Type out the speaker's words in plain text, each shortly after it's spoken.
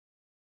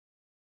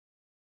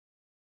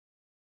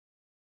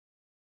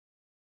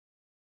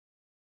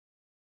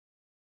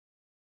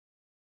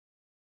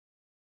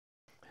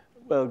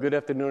Well, good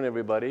afternoon,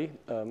 everybody.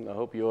 I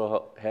hope you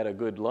all had a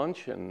good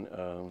lunch and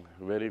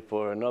ready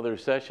for another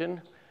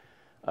session.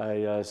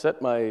 I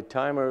set my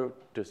timer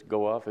to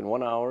go off in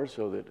 1 hour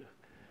so that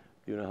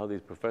you know how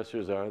these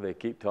professors are. They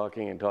keep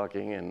talking and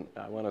talking, and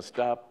I want to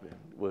stop.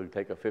 We'll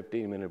take a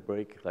 15-minute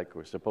break like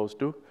we're supposed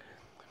to.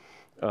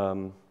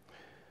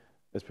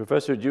 As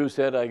Professor Ju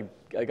said, I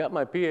got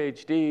my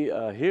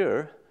PhD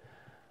here.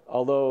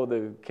 Although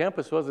the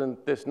campus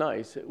wasn't this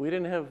nice, we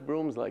didn't have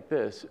rooms like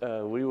this.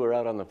 We were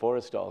out on the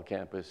Forrestal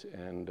campus,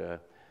 and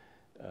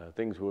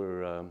things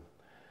were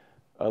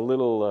a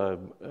little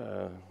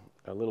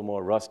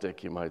more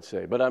rustic, you might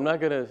say. But I'm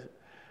not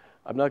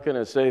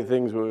gonna say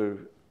things were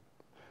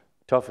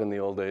tough in the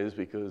old days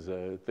because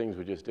things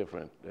were just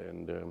different.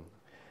 And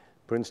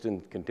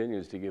Princeton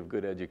continues to give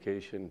good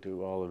education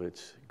to all of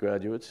its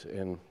graduates,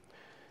 and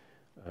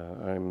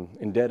I'm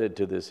indebted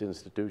to this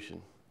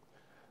institution.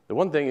 The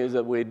one thing is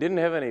that we didn't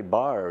have any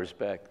bars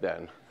back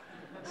then.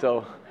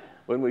 So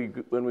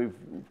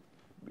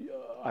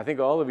I think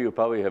all of you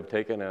probably have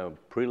taken a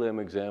prelim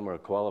exam or a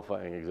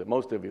qualifying exam.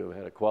 Most of you have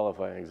had a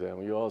qualifying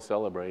exam. You all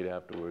celebrate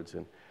afterwards,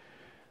 and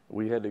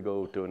we had to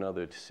go to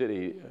another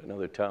city,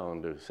 another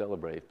town to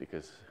celebrate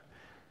because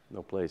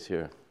no place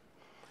here.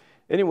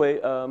 Anyway,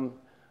 I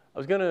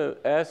was going to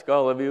ask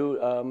all of you,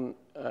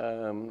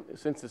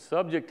 since the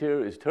subject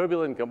here is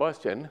turbulent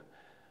combustion,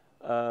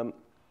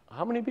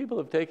 how many people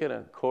have taken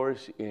a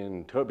course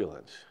in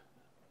turbulence?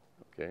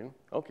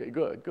 Okay,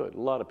 good, a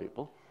lot of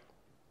people.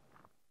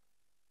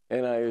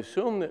 And I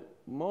assume that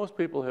most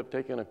people have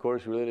taken a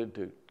course related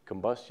to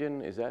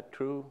combustion. Is that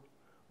true?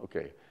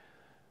 Okay.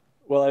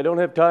 Well, I don't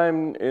have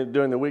time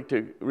during the week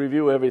to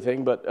review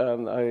everything, but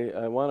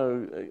I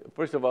want to,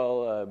 first of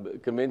all,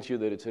 convince you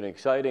that it's an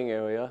exciting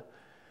area.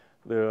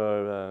 There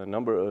are a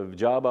number of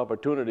job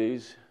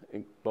opportunities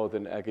both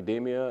in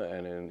academia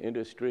and in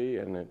industry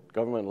and in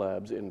government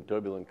labs in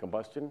turbulent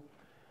combustion.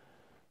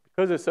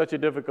 Because it's such a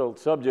difficult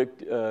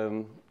subject,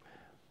 you'll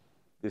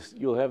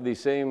have these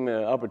same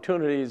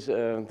opportunities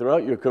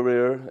throughout your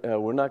career.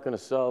 We're not going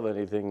to solve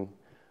anything,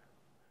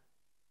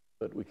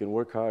 but we can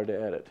work hard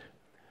at it.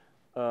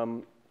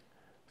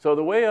 So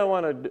the way I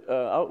want to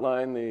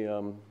outline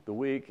the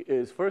week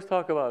is first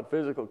talk about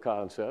physical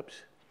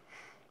concepts,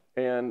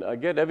 and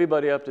get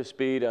everybody up to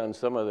speed on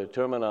some of the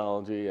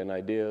terminology and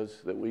ideas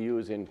that we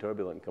use in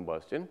turbulent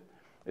combustion,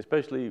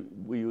 especially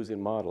we use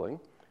in modeling.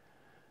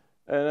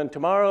 And then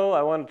tomorrow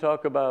I want to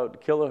talk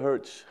about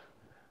kilohertz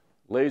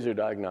laser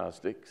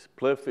diagnostics.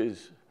 PLIF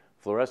is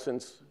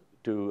fluorescence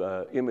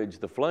to image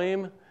the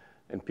flame,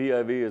 and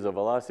PIV is a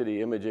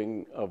velocity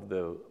imaging of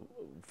the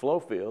flow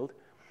field.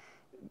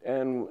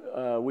 And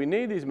we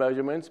need these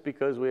measurements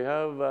because we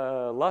have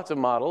lots of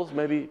models,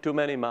 maybe too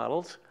many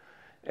models,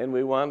 and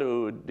we want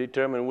to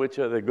determine which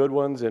are the good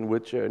ones and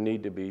which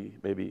need to be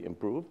maybe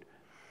improved.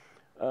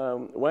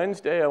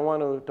 Wednesday, I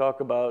want to talk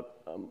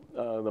about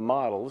the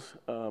models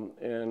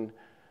and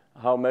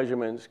how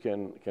measurements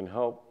can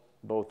help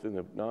both in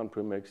the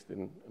non-premixed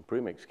and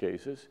premixed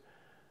cases.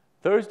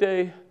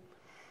 Thursday,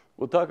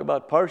 we'll talk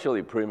about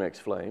partially premixed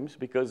flames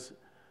because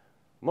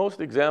most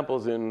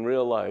examples in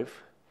real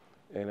life,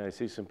 and I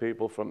see some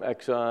people from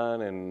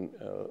Exxon and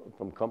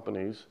from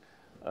companies,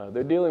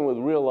 they're dealing with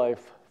real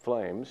life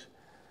flames.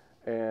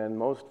 And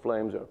most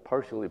flames are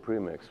partially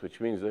premixed, which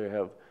means they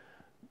have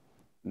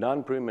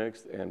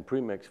non-premixed and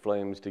premixed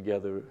flames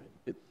together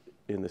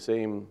in the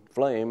same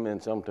flame and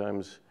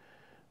sometimes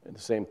in the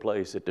same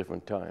place at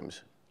different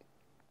times.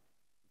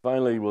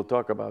 Finally, we'll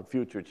talk about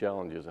future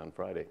challenges on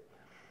Friday.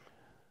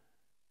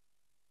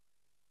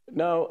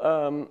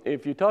 Now,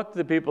 if you talk to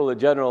the people at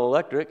General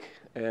Electric,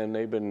 and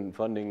they've been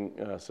funding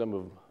some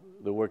of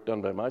the work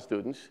done by my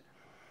students,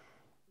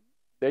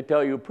 they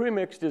tell you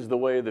premixed is the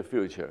way of the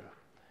future.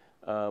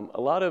 A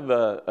lot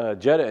of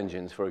jet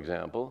engines, for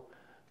example,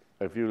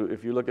 if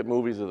you look at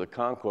movies of the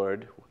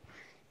Concorde,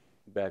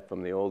 back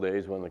from the old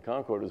days when the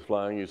Concorde was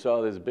flying, you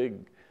saw this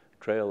big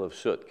trail of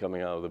soot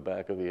coming out of the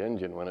back of the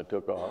engine when it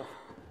took off.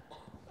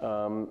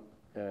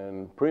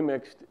 And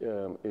premixed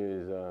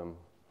is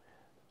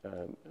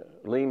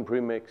lean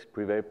premixed,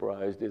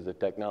 pre-vaporized is a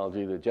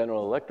technology that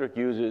General Electric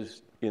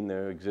uses in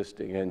their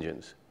existing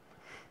engines.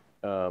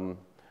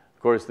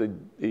 Of course, the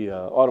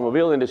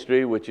automobile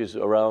industry, which is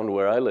around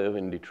where I live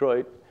in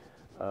Detroit,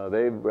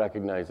 they've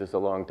recognized this a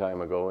long time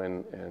ago.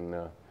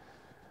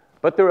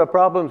 But there are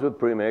problems with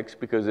premix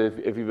because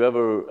if you've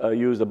ever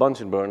used a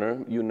Bunsen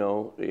burner, you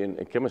know in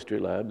a chemistry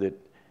lab that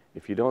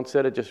if you don't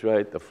set it just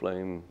right, the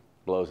flame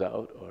blows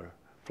out or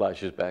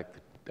flashes back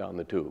down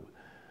the tube.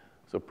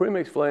 So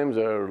premix flames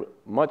are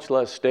much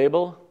less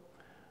stable,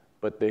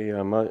 but they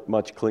are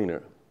much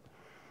cleaner.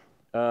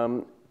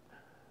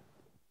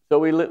 So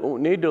we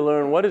need to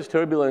learn what does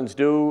turbulence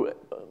do,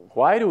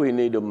 why do we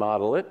need to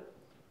model it,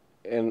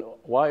 and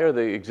why are the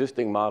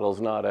existing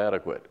models not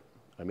adequate?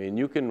 I mean,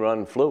 you can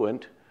run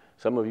Fluent.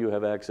 Some of you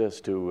have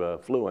access to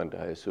Fluent,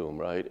 I assume,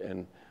 right?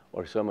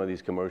 Or some of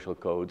these commercial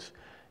codes.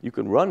 You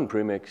can run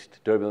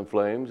premixed turbulent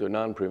flames or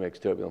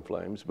non-premixed turbulent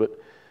flames, but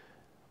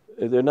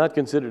they're not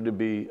considered to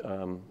be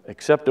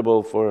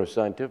acceptable for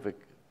scientific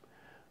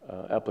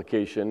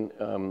application.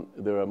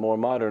 There are more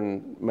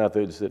modern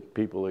methods that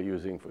people are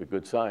using for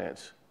good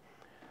science.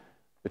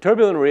 The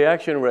turbulent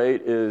reaction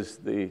rate is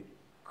the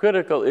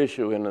critical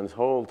issue in this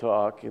whole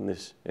talk, in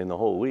the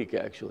whole week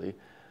actually.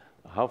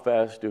 How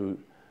fast do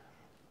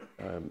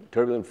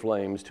turbulent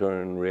flames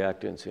turn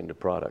reactants into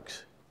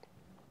products?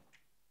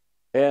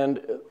 And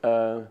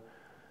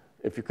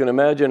if you can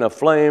imagine, a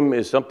flame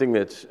is something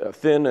that's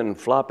thin and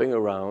flopping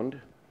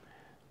around.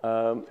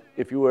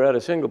 If you were at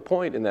a single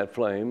point in that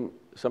flame,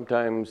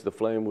 sometimes the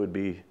flame would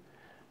be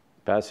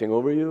passing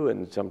over you,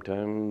 and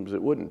sometimes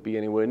it wouldn't be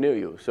anywhere near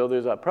you. So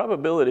there's a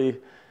probability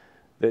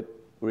that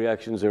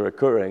reactions are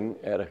occurring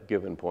at a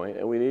given point,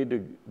 and we need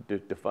to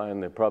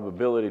define the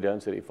probability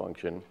density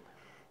function.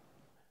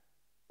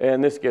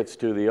 And this gets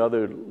to the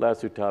last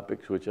two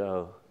topics, which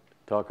I'll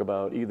talk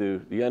about either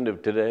the end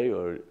of today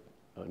or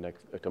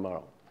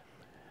tomorrow.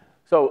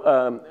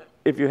 So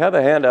if you have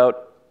a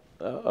handout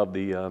of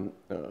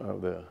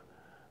the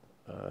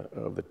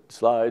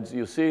slides,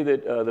 you'll see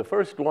that the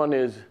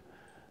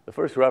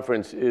first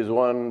reference is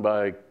one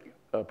by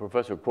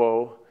Professor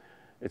Kuo.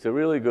 It's a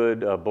really good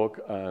book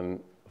on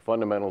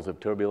fundamentals of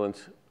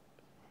turbulent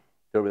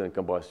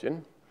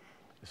combustion.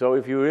 So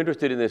if you're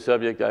interested in this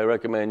subject, I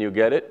recommend you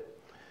get it.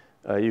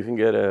 You can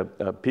get a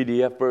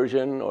PDF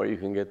version, or you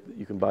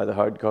can buy the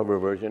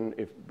hardcover version.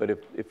 But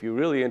if you're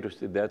really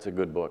interested, that's a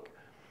good book.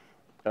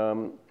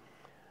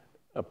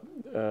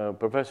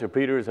 Professor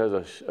Peters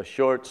has a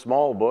short,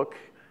 small book,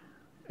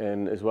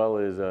 and as well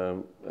as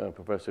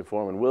Professor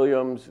Foreman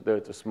Williams.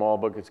 It's a small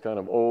book. It's kind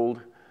of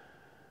old.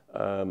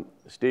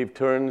 Steve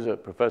Turns, a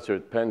professor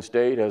at Penn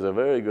State, has a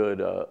very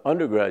good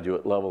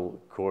undergraduate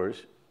level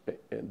course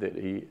that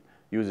he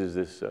uses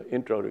this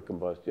Intro to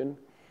Combustion.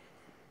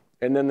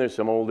 And then there's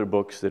some older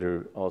books that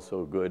are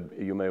also good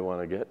you may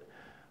want to get.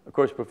 Of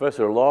course,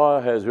 Professor Law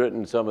has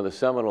written some of the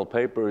seminal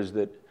papers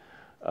that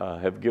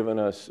have given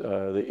us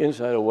the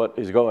insight of what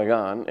is going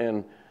on.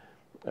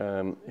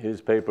 And his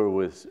paper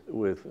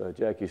with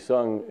Jackie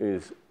Sung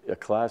is a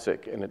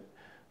classic, and it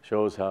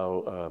shows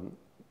how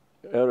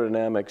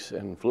aerodynamics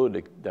and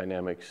fluid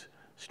dynamics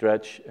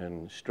stretch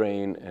and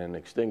strain and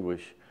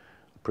extinguish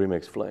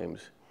premixed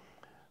flames.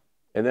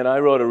 And then I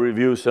wrote a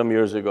review some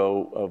years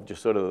ago of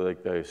just sort of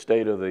like the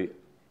state of the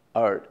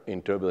art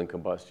in turbulent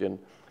combustion,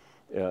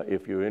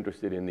 if you're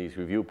interested in these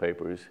review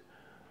papers.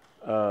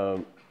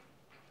 Rob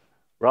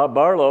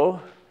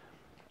Barlow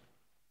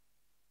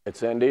at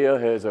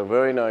Sandia has a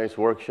very nice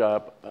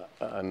workshop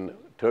on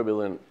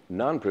turbulent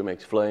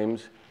non-premixed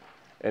flames,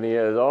 and he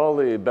has all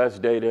the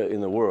best data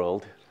in the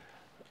world,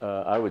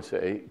 I would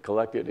say,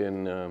 collected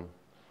in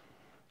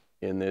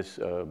this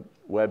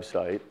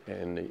website,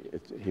 and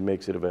he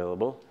makes it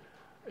available.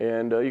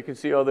 And you can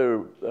see other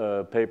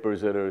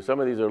papers that are, some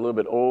of these are a little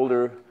bit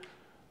older.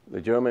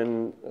 The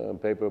German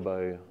paper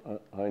by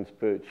Heinz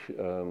Pitch,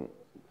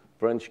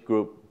 French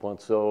group,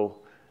 Poinceau,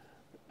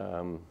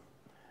 and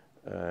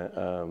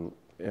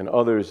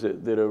others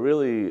that are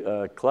really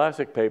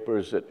classic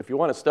papers that if you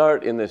want to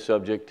start in this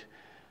subject,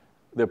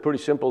 they're pretty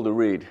simple to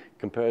read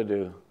compared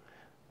to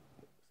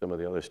some of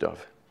the other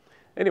stuff.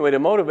 Anyway, to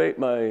motivate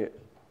my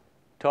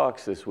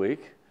talks this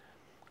week,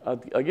 I'll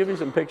give you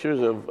some pictures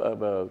of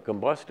a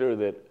combustor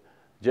that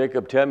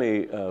Jacob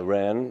Temme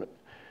ran.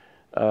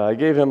 I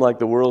gave him like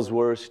the world's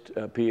worst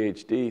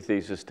PhD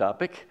thesis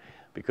topic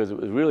because it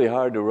was really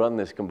hard to run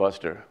this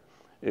combustor.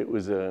 It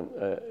was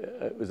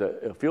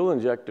a fuel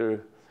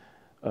injector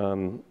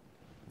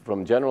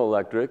from General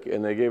Electric,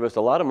 and they gave us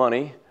a lot of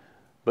money,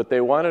 but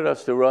they wanted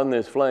us to run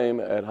this flame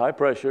at high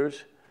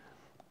pressures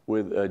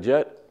with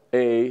Jet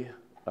A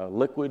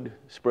liquid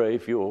spray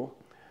fuel,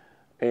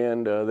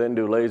 and then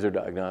do laser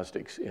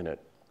diagnostics in it.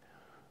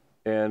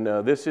 And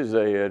this is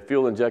a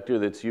fuel injector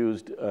that's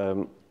used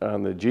on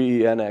the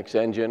GE-NX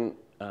engine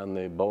on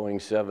the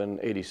Boeing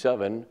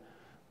 787,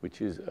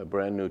 which is a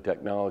brand new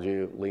technology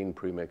of lean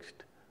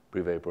premixed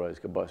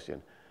pre-vaporized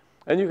combustion.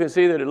 And you can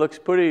see that it looks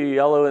pretty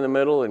yellow in the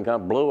middle and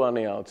kind of blue on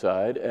the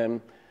outside,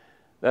 and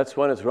that's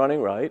when it's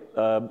running right.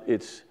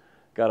 It's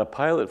got a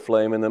pilot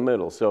flame in the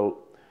middle. So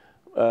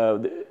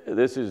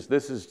this is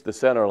the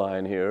center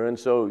line here, and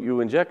so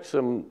you inject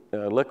some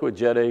liquid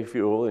Jet A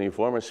fuel and you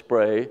form a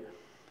spray,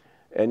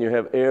 and you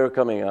have air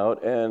coming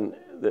out, and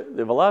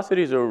the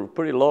velocities are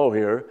pretty low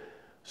here,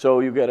 so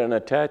you get an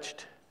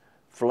attached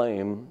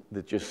flame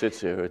that just sits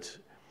here. It's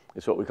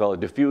what we call a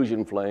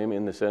diffusion flame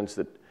in the sense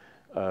that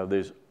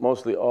there's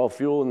mostly all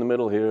fuel in the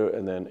middle here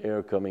and then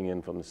air coming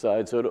in from the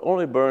side, so it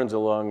only burns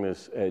along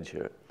this edge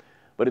here.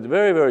 But it's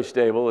very, very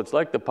stable. It's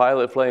like the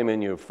pilot flame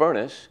in your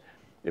furnace.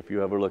 If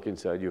you ever look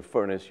inside your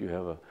furnace, you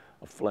have a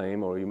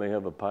flame, or you may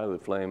have a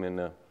pilot flame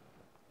in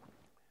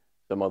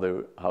some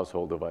other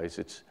household device.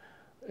 It's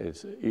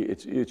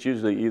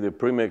usually either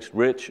premixed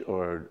rich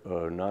or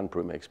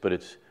non-premixed, but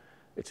it's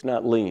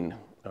not lean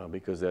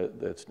because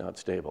that's not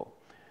stable.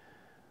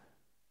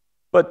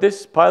 But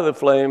this pilot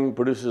flame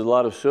produces a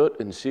lot of soot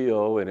and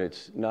CO, and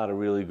it's not a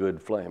really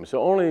good flame.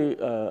 So only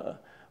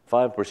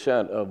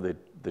 5% of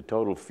the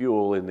total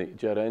fuel in the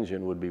jet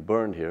engine would be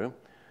burned here.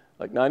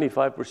 like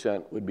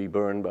 95% would be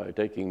burned by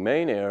taking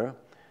main air.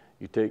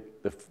 You take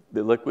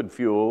the liquid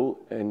fuel,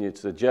 and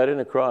it's a jet in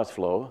a cross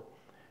flow,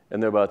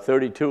 and there are about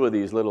 32 of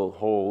these little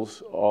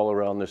holes all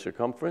around the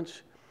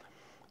circumference.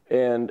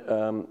 And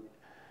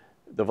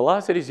the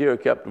velocities here are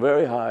kept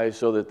very high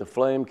so that the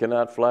flame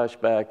cannot flash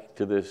back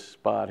to this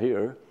spot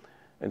here.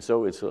 And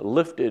so it's a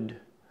lifted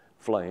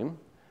flame.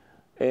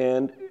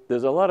 And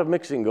there's a lot of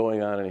mixing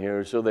going on in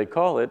here, so they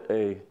call it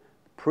a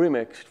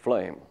premixed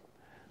flame.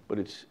 But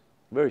it's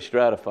very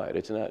stratified.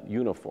 It's not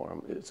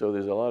uniform. So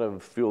there's a lot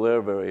of fuel-air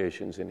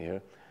variations in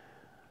here.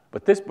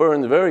 But this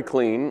burns very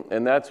clean,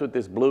 and that's what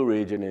this blue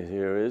region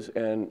here is.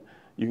 And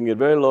you can get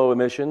very low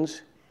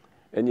emissions,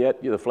 and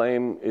yet the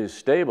flame is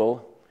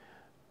stable.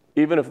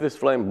 Even if this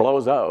flame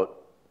blows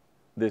out,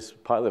 this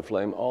pilot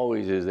flame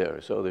always is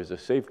there. So there's a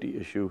safety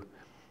issue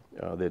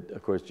that,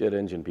 of course, jet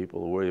engine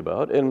people worry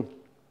about. And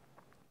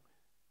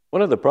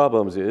one of the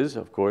problems is,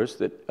 of course,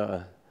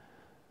 that,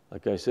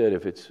 like I said,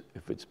 if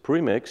it's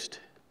premixed,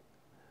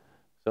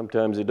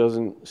 sometimes it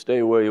doesn't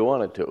stay where you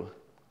want it to.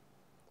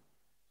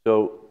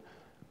 So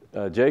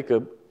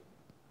Jacob,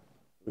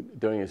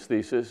 during his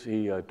thesis,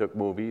 he took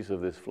movies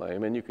of this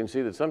flame, and you can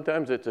see that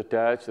sometimes it's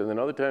attached, and then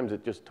other times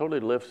it just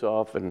totally lifts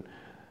off and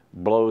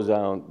blows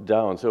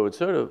down. So it's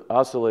sort of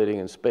oscillating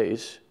in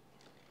space.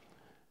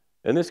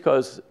 And this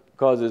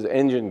causes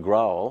engine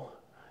growl.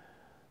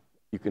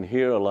 You can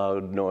hear a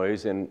loud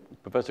noise, and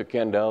Professor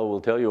Kendall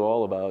will tell you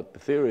all about the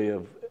theory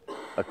of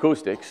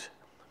acoustics.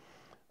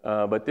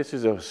 But this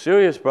is a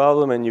serious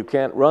problem, and you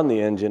can't run the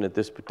engine at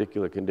this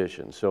particular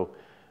condition. So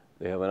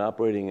they have an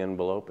operating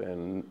envelope,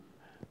 and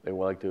they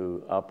like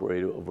to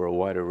operate over a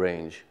wider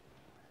range.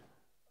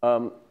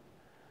 So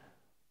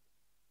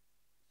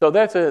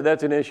that's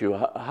an issue.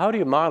 How do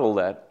you model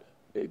that?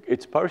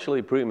 It's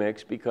partially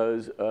premixed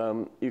because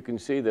you can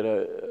see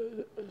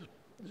that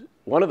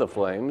one of the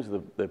flames,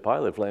 the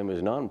pilot flame,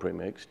 is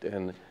non-premixed,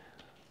 and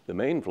the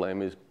main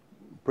flame is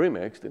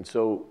premixed, and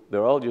so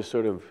they're all just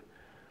sort of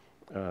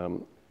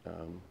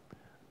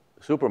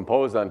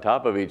superimposed on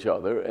top of each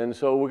other. And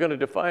so we're going to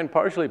define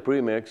partially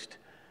premixed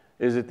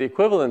is that the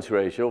equivalence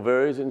ratio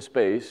varies in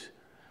space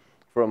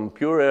from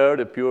pure air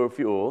to pure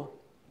fuel.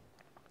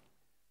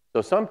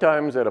 So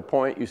sometimes at a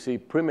point you see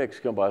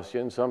premixed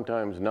combustion,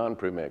 sometimes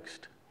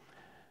non-premixed.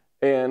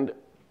 And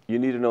you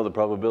need to know the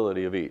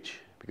probability of each.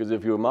 Because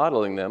if you're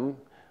modeling them,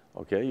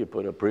 okay, you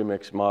put a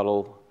premixed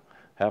model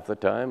half the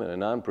time and a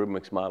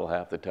non-premixed model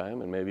half the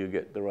time, and maybe you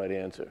get the right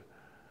answer.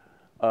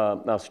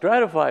 Now,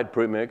 stratified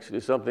premix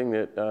is something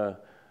that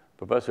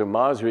Professor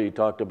Masri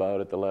talked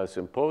about at the last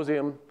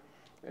symposium,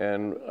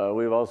 and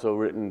we've also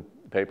written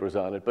papers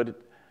on it. But it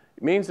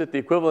means that the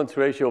equivalence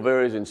ratio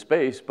varies in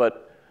space,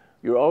 but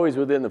you're always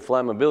within the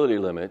flammability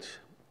limits,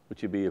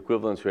 which would be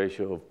equivalence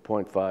ratio of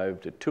 0.5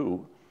 to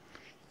 2.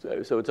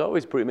 So it's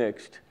always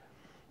premixed,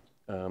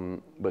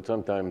 but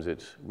sometimes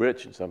it's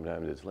rich and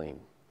sometimes it's lean.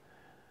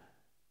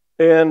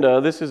 And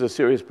this is a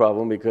serious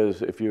problem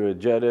because if you're a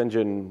jet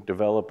engine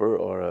developer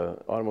or an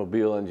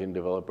automobile engine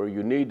developer,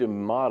 you need to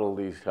model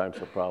these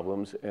types of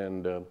problems.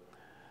 And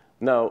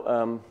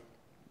now,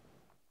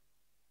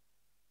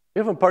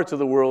 different parts of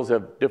the world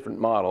have different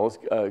models.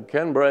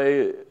 Ken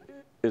Bray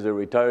is a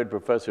retired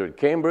professor at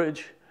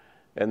Cambridge,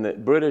 and the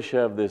British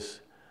have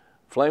this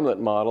flamelet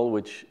model,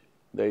 which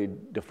they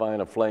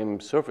define a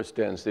flame surface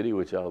density,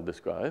 which I'll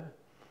describe.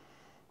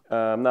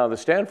 Now, the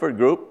Stanford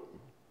group,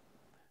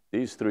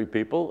 these three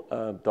people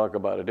talk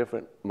about a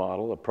different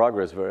model, a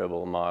progress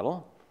variable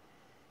model.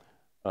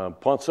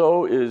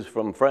 Ponceau is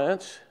from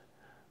France.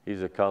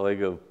 He's a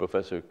colleague of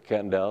Professor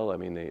Kendall. I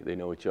mean, they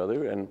know each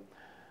other. And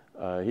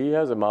he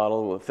has a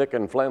model, a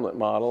thickened flamelet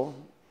model.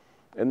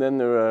 And then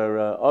there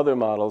are other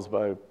models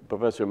by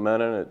Professor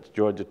Menon at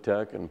Georgia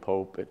Tech and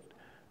Pope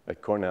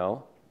at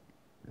Cornell.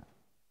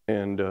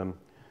 And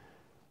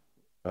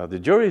the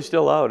jury's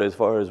still out as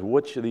far as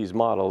which of these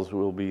models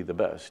will be the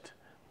best.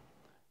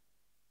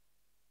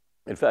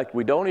 In fact,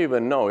 we don't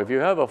even know. If you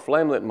have a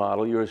flamelet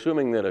model, you're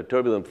assuming that a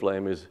turbulent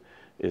flame is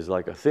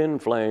like a thin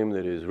flame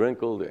that is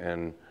wrinkled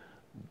and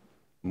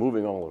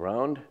moving all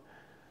around.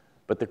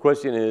 But the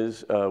question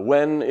is,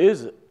 when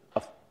is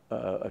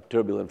a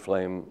turbulent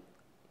flame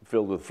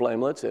filled with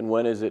flamelets, and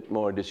when is it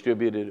more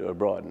distributed or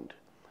broadened?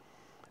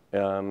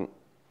 The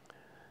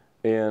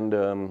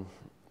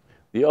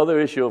other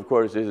issue, of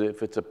course, is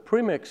if it's a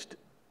premixed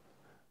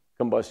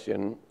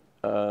combustion,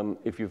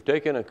 if you've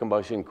taken a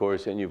combustion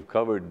course and you've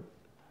covered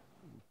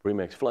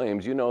premixed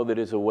flames, you know that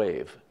it's a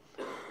wave.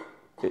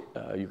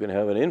 You can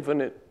have an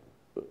infinite,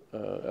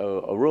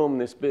 a room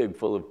this big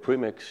full of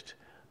premixed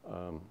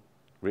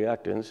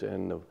reactants,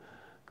 and the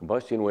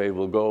combustion wave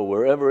will go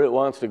wherever it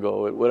wants to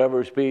go, at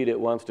whatever speed it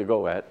wants to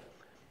go at,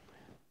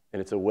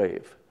 and it's a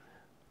wave.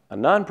 A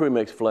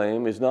non-premixed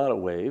flame is not a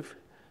wave.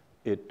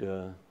 It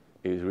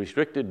is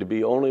restricted to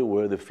be only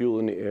where the fuel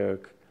and the air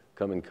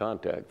come in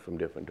contact from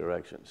different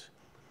directions.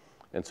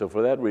 And so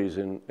for that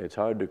reason, it's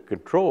hard to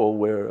control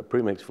where a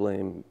premixed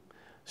flame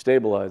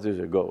stabilizes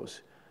or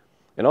goes.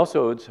 And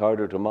also, it's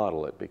harder to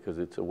model it because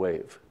it's a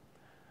wave.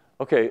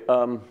 Okay,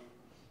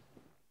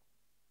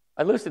 I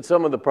I listed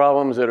some of the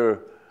problems that are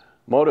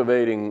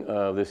motivating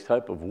this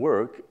type of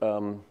work.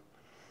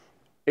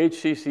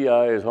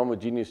 HCCI is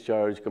homogeneous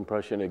charge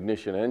compression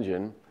ignition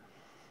engine,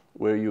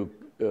 where you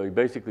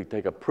basically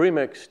take a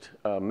premixed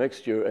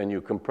mixture and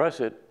you compress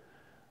it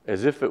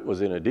as if it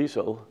was in a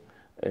diesel,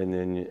 and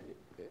then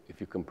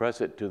if you compress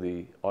it to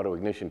the auto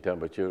ignition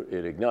temperature,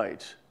 it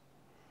ignites.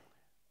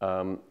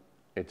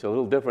 It's a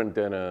little different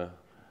than a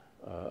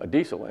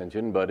diesel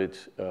engine, but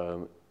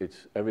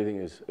everything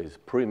is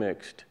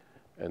premixed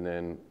and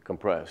then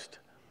compressed.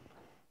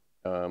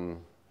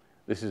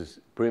 This is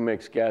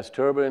premixed gas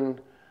turbine.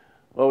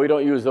 Well, we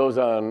don't use those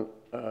on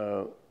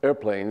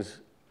airplanes.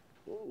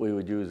 We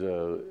would use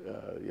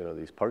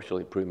these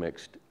partially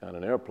premixed on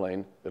an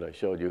airplane that I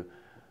showed you.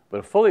 But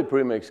a fully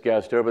premixed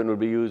gas turbine would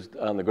be used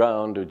on the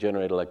ground to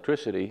generate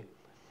electricity.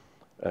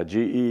 GE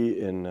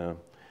in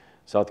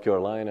South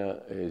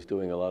Carolina is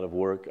doing a lot of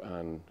work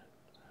on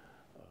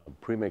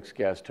a premixed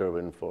gas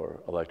turbine for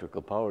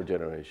electrical power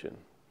generation.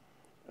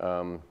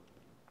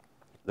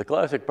 The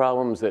classic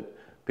problems that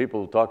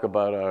people talk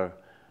about are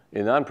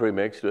in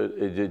non-premixed.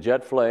 The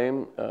jet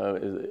flame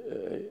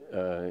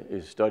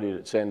is studied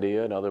at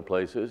Sandia and other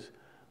places.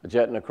 A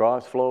jet in a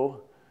cross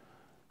flow,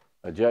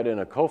 a jet in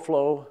a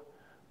co-flow,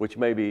 which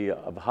may be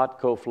a hot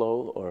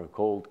co-flow or a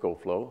cold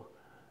co-flow,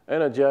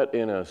 and a jet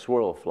in a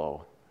swirl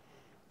flow.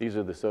 These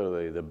are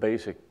the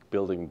basic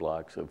building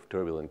blocks of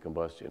turbulent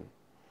combustion.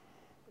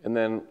 And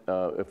then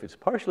if it's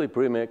partially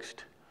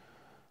premixed,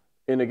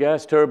 in a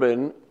gas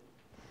turbine,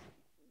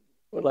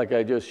 like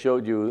I just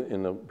showed you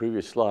in the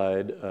previous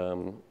slide,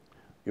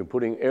 you're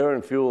putting air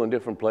and fuel in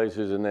different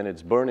places, and then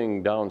it's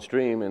burning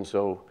downstream, and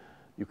so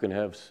you can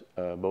have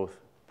both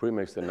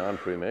premixed and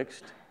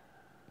non-premixed.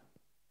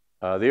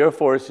 The Air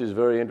Force is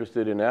very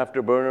interested in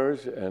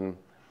afterburners and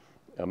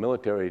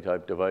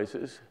military-type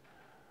devices.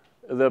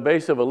 The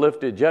base of a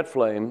lifted jet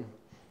flame,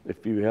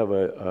 if you have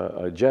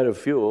a jet of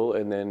fuel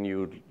and then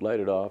you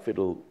light it off,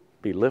 it'll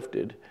be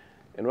lifted.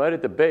 And right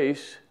at the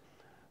base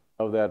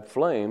of that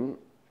flame,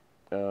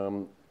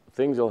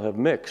 things will have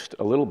mixed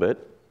a little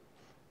bit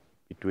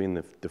between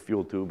the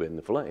fuel tube and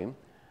the flame.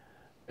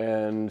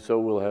 And so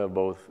we'll have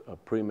both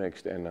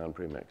premixed and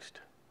non-premixed.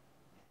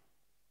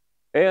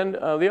 And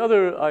the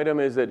other item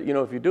is that,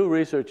 if you do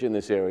research in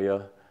this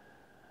area,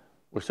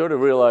 we're sort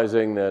of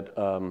realizing that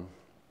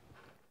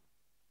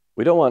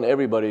we don't want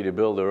everybody to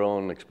build their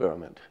own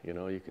experiment.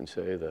 You can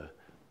say the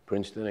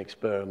Princeton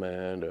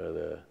experiment or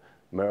the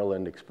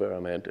Maryland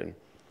experiment, and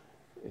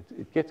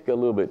it gets a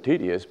little bit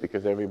tedious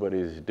because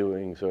everybody's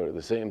doing sort of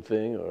the same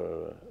thing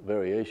or a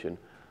variation.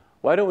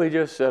 Why don't we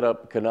just set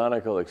up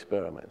canonical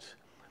experiments?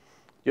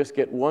 Just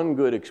get one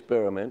good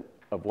experiment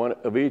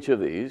of each of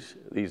these.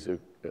 These are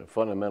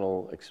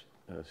fundamental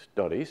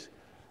studies.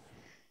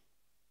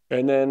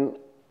 And then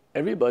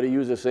everybody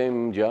use the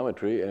same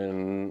geometry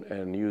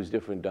and use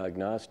different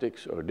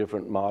diagnostics or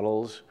different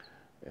models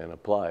and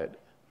apply it.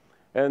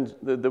 And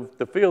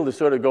the field is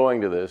sort of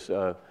going to this.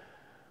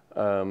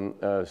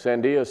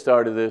 Sandia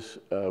started this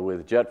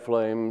with jet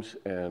flames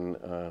and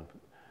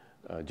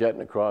jet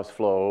in a cross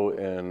flow,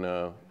 and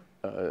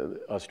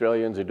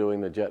Australians are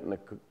doing the jet in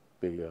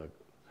the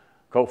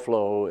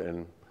co-flow,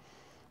 and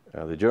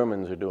the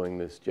Germans are doing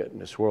this jet in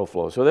a swirl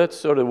flow. So that's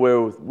sort of where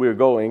we're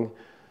going.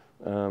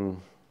 That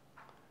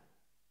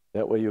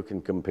way you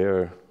can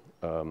compare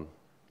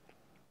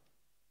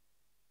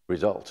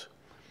results.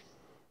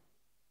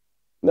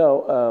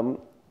 Now,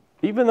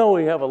 even though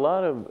we have a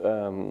lot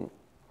of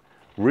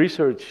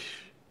research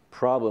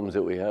problems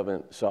that we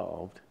haven't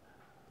solved,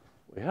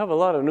 we have a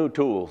lot of new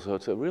tools, so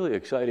it's a really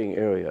exciting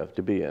area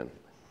to be in.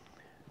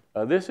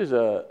 This is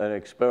an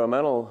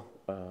experimental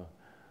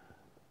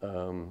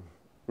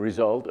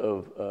result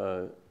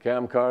of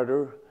Cam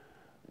Carter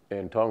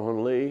and Tong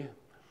Hun Lee,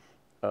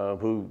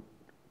 who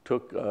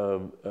took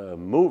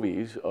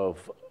movies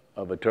of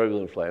a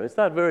turbulent flame. It's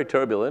not very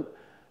turbulent,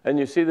 and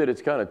you see that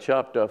it's kind of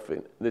chopped up.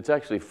 It's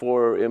actually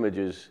 4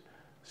 images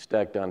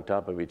stacked on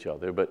top of each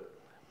other, but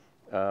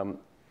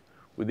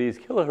with these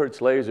kilohertz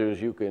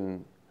lasers, you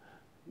can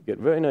get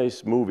very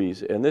nice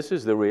movies, and this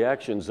is the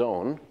reaction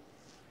zone.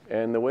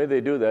 And the way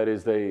they do that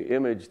is they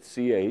imaged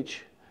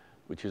CH,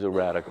 which is a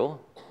radical.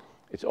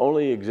 It's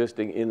only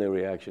existing in the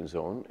reaction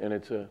zone, and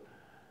it's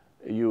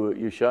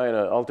you shine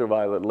an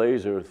ultraviolet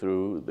laser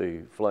through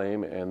the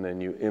flame, and then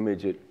you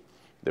image it,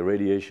 the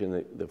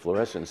radiation, the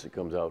fluorescence that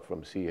comes out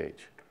from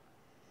CH.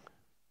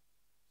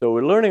 So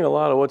we're learning a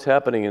lot of what's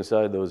happening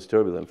inside those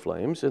turbulent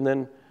flames. And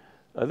then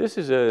this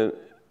is a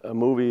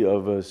movie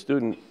of a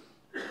student,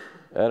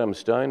 Adam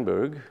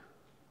Steinberg.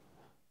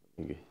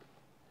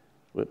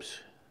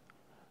 Whoops.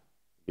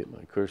 Get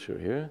my cursor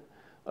here.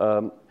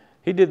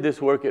 He did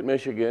this work at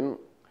Michigan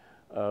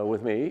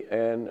with me,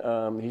 and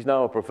he's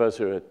now a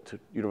professor at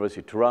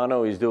University of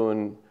Toronto. He's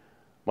doing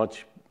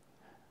much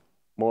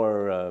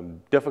more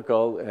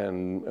difficult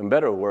and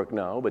better work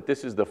now, but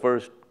this is the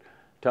first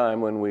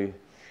time when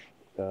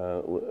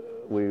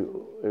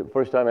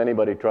first time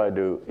anybody tried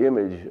to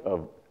image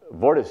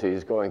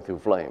vortices going through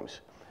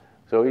flames.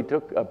 So he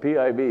took a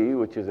PIB,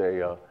 which is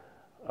a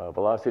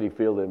velocity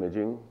field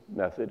imaging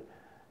method.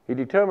 He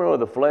determined what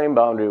the flame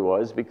boundary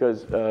was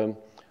because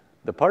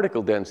the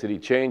particle density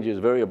changes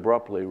very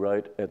abruptly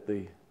right at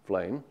the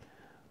flame.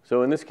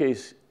 So in this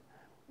case,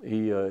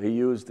 he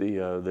used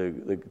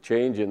the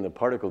change in the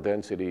particle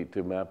density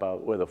to map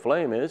out where the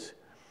flame is.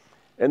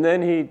 And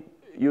then he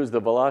used the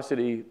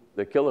velocity,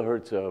 the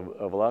kilohertz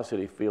of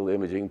velocity field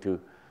imaging to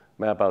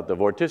map out the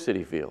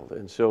vorticity field.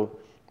 And so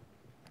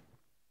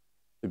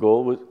the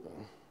goal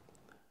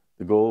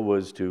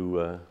was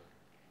to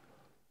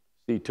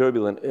see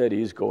turbulent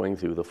eddies going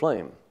through the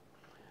flame.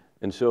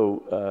 And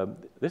so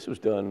this was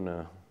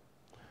done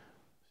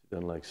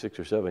like 6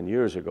 or 7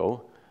 years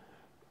ago,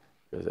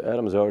 because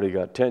Adam's already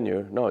got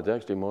tenure. No, it's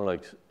actually more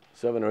like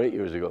 7 or 8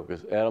 years ago,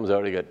 because Adam's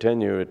already got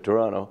tenure at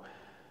Toronto.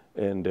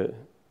 And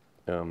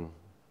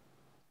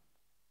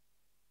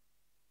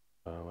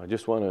I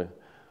just want to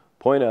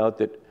point out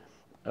that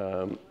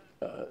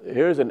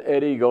here's an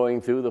eddy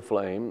going through the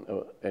flame,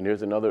 and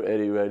here's another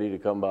eddy ready to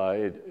come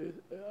by,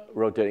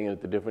 rotating in a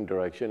different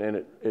direction,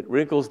 and it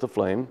wrinkles the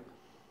flame.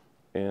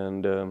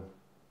 And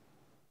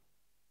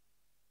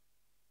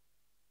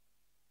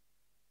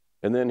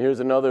then here's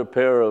another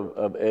pair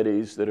of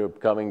eddies that are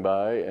coming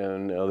by,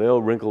 and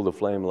they'll wrinkle the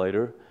flame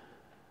later.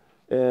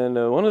 And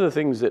one of the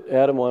things that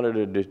Adam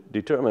wanted to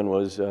determine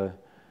was,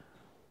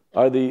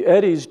 are the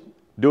eddies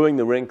doing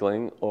the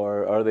wrinkling,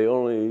 or are they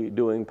only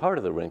doing part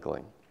of the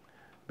wrinkling?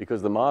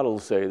 Because the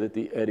models say that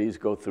the eddies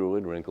go through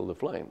and wrinkle the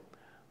flame.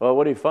 Well,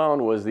 what he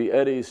found was the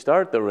eddies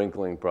start the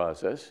wrinkling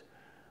process,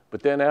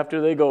 but then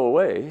after they go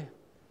away,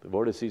 the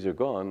vortices are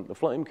gone, the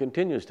flame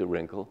continues to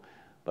wrinkle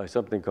by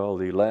something called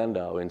the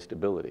Landau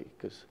instability,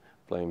 because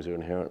flames are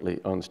inherently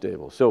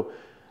unstable. So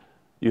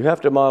you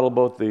have to model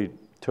both the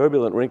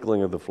turbulent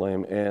wrinkling of the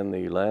flame and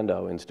the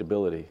Landau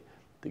instability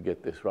to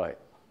get this right.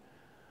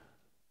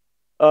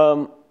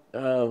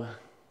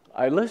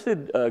 I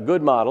listed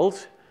good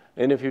models,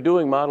 and if you're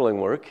doing modeling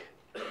work,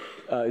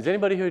 is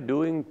anybody here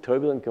doing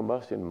turbulent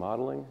combustion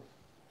modeling?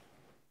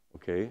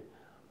 Okay,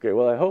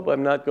 well, I hope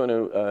I'm not going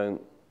to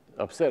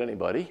upset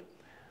anybody.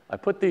 I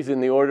put these in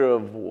the order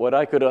of what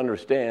I could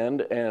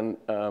understand, and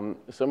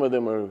some of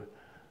them are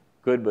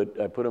good, but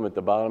I put them at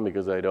the bottom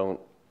because I don't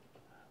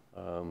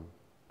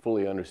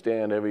fully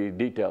understand every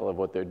detail of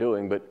what they're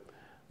doing. But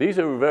these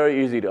are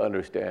very easy to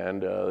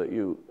understand.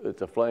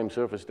 It's a flame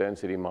surface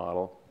density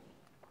model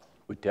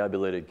with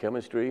tabulated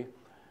chemistry.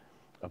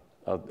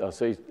 I'll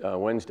say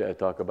Wednesday I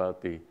talk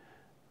about the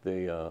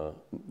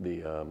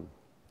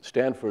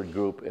Stanford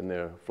group and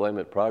their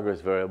flamelet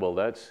progress variable.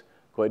 That's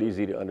quite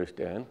easy to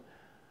understand.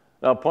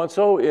 Now,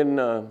 Ponceau in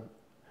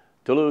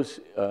Toulouse,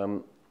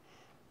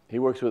 he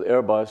works with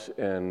Airbus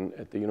and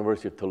at the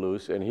University of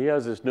Toulouse, and he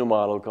has this new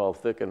model called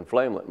thickened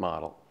flamelet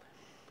model.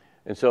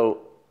 And so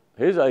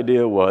his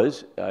idea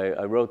was,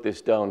 I wrote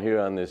this down here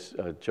on this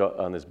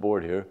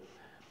board here,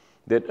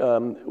 that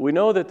we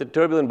know that the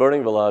turbulent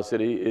burning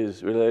velocity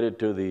is related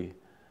to the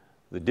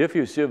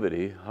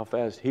diffusivity, how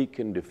fast heat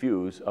can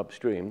diffuse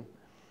upstream,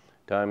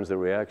 times the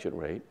reaction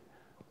rate,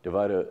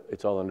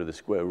 it's all under the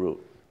square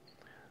root.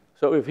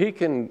 So if he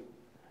can,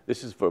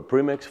 this is for a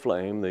premixed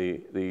flame,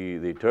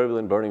 the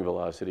turbulent burning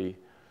velocity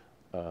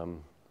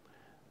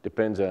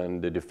depends on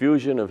the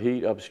diffusion of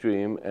heat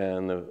upstream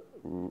and the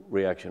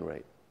reaction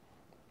rate.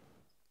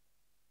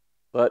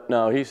 But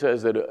now he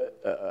says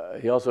that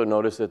he also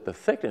noticed that the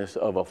thickness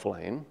of a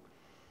flame,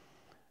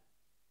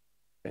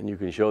 and you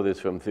can show this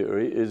from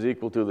theory, is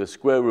equal to the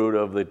square root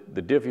of the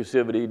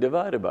diffusivity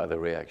divided by the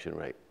reaction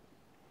rate.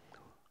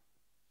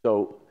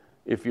 So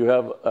if you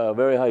have a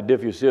very high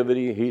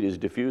diffusivity, heat is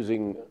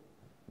diffusing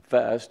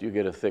fast, you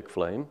get a thick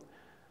flame.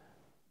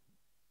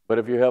 But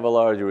if you have a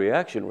large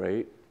reaction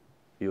rate,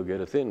 you'll get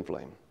a thin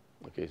flame.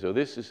 Okay, so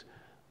this is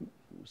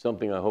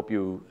something I hope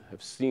you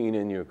have seen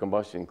in your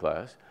combustion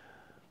class.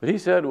 But he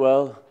said,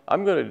 well,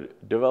 I'm going to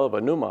develop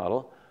a new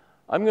model.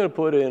 I'm going to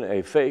put in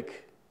a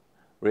fake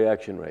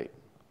reaction rate.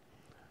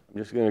 I'm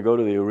just going to go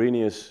to the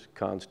Arrhenius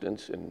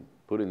constants and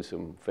put in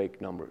some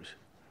fake numbers.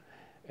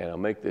 And I'll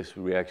make this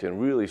reaction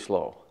really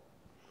slow.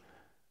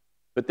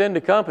 But then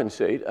to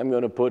compensate, I'm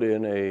going to put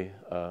in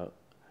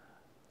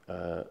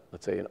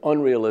let's say, an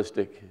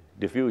unrealistic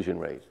diffusion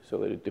rate so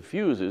that it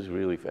diffuses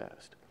really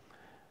fast.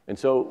 And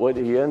so what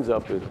he ends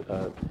up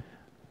with,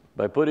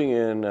 by putting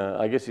in,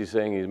 I guess he's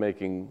saying he's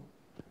making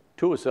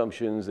two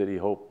assumptions that he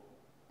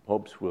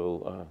hopes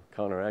will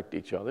counteract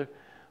each other.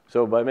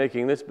 So by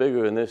making this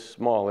bigger and this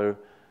smaller,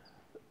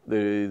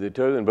 the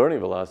turbulent burning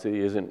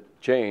velocity isn't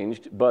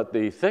changed, but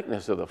the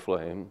thickness of the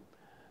flame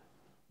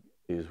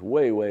is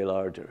way, way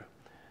larger.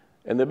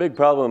 And the big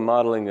problem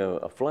modeling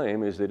a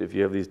flame is that if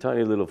you have these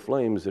tiny little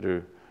flames that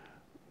are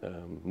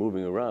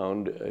moving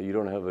around, you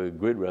don't have a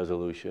grid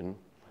resolution.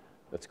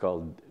 That's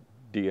called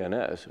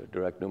DNS, or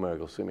direct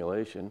numerical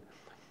simulation.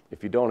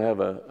 If you don't have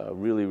a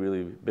really,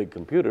 really big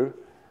computer,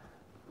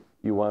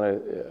 you want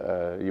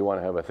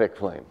to have a thick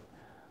flame.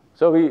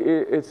 So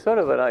it's sort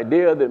of an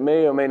idea that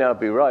may or may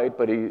not be right,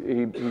 but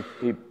he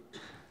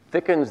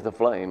thickens the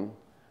flame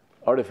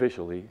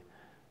artificially,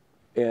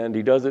 and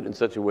he does it in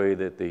such a way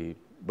that the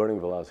burning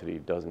velocity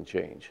doesn't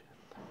change.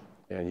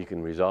 And you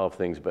can resolve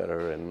things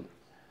better. And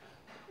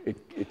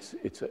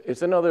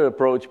it's another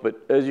approach, but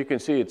as you can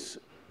see, it's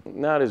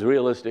not as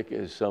realistic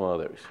as some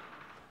others.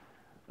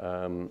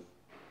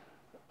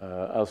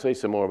 I'll say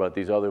some more about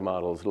these other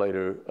models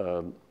later.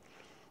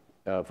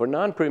 For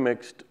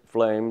non-premixed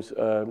flames,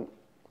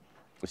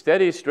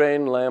 steady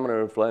strain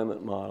laminar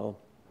flamelet model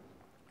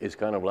is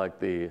kind of like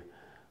the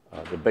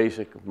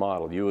basic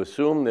model. You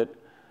assume that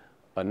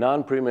a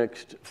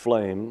non-premixed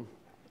flame,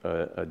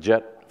 a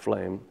jet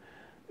flame,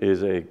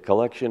 is a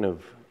collection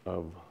of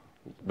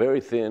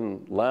very thin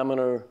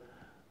laminar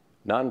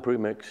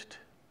non-premixed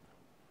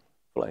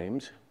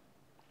flames,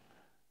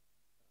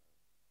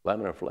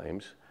 laminar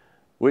flames,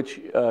 which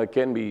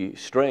can be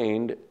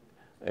strained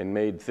and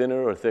made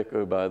thinner or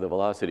thicker by the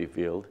velocity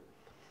field.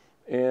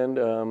 And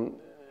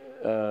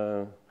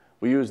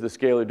we use the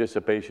scalar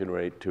dissipation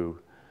rate to,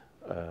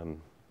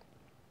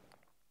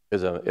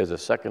 as a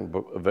second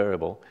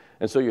variable.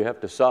 And so you have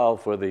to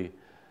solve for the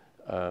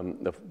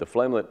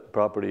flamelet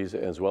properties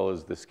as well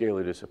as the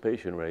scalar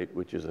dissipation rate,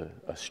 which is a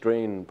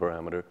strain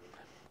parameter.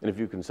 And if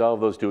you can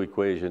solve those two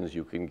equations,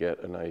 you can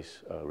get a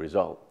nice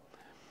result.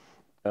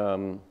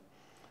 The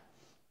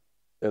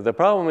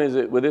problem is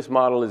that with this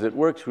model is it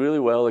works really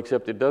well,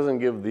 except it doesn't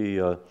give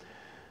the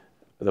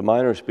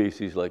minor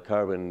species like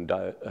carbon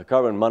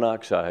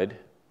monoxide,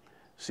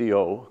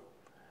 CO.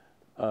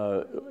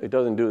 It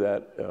doesn't do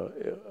that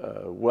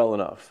well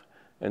enough.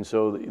 And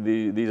so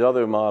these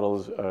other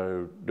models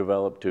are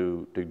developed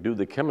to do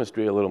the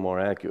chemistry a little more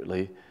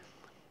accurately,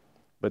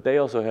 but they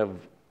also have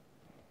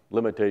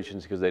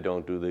limitations because they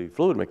don't do the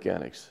fluid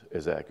mechanics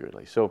as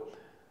accurately. So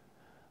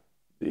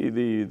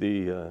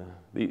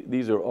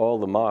these are all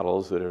the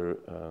models that are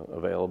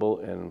available,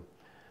 and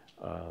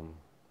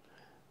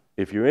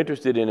if you're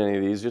interested in any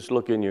of these, just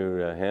look in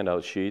your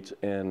handout sheets,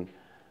 and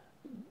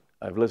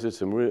I've listed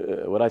some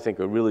what I think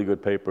are really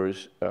good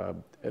papers,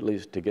 at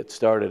least to get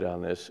started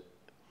on this.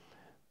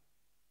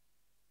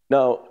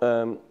 Now,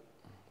 I'm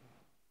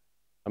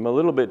a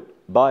little bit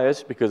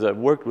biased because I've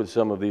worked with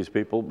some of these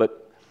people, but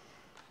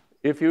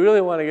if you really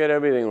want to get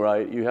everything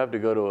right, you have to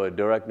go to a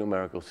direct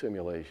numerical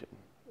simulation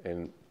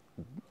and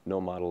no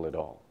model at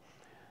all.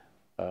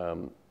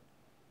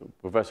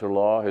 Professor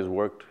Law has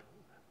worked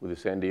with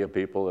the Sandia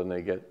people, and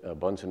they get a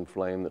Bunsen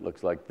flame that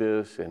looks like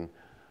this. And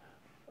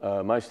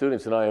my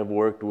students and I have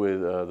worked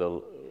with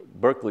the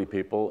Berkeley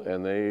people,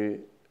 and they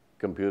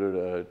computed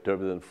a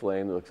turbulent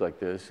flame that looks like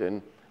this.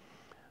 And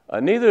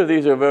neither of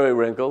these are very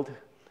wrinkled.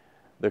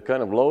 They're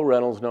kind of low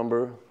Reynolds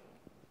number.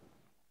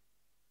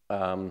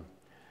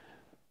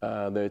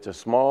 It's a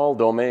small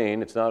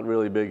domain. It's not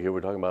really big here.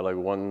 We're talking about like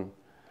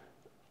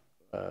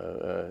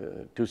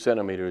 2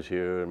 centimeters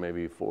here, and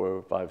maybe 4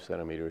 or 5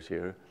 centimeters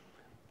here.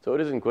 So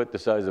it isn't quite the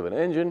size of an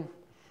engine,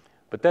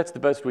 but that's the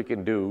best we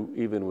can do,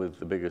 even with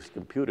the biggest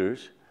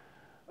computers.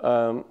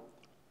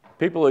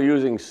 People are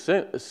using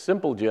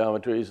simple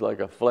geometries like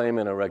a flame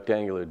in a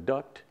rectangular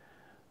duct,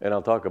 and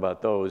I'll talk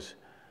about those.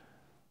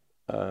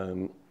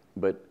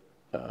 But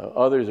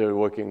others are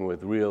working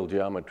with real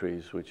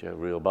geometries, which have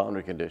real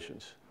boundary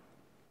conditions.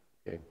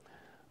 Okay.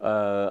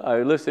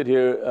 I listed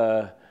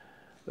here,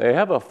 they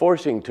have a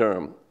forcing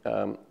term.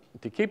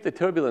 To keep the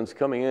turbulence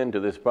coming into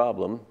this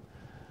problem,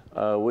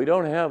 we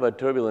don't have a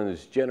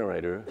turbulence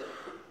generator,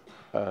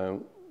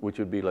 which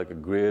would be like a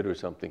grid or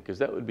something, because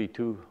that would be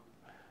too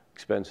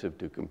expensive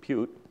to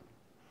compute.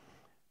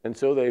 And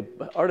so they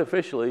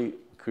artificially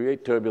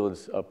create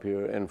turbulence up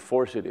here and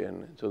force it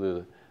in. So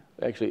they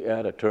actually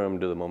add a term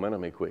to the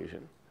momentum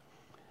equation.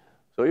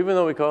 So even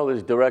though we call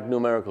this direct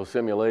numerical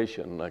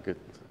simulation, like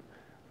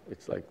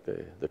it's like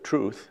the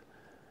truth,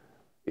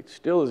 it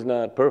still is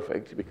not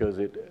perfect because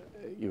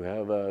you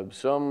have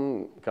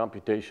some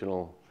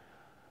computational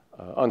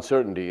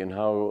uncertainty in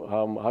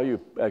how you're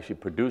actually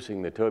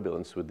producing the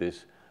turbulence with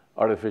this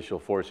artificial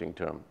forcing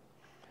term.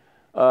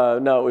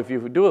 Now, if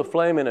you do a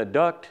flame in a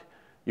duct,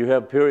 you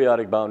have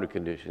periodic boundary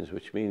conditions,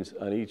 which means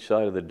on each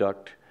side of the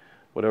duct,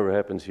 whatever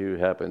happens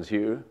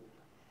here,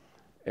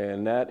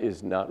 and that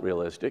is not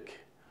realistic.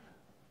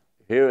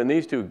 Here in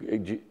these two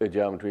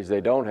geometries,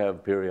 they don't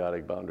have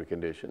periodic boundary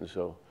conditions,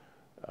 so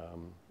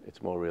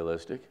it's more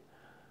realistic.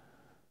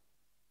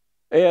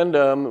 And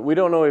we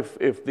don't know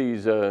if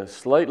these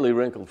slightly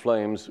wrinkled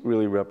flames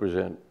really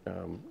represent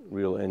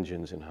real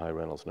engines in high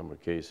Reynolds number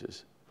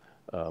cases.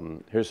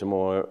 Here's some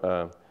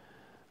more.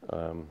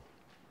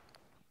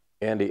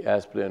 Andy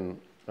Aspden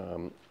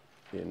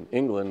in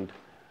England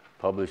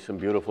published some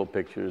beautiful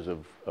pictures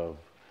of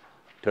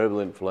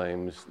turbulent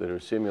flames that are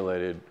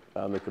simulated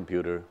on the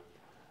computer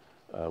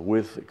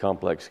with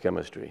complex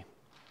chemistry.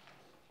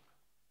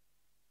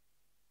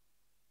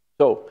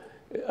 So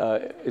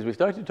as we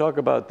start to talk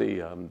about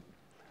the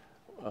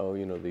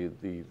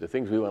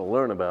things we want to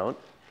learn about,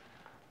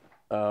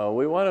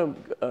 we want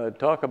to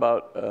talk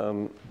about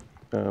a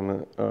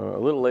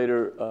little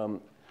later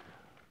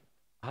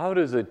how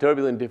does the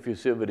turbulent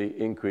diffusivity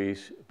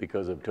increase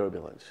because of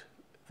turbulence?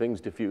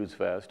 Things diffuse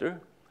faster.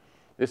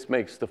 This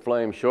makes the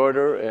flame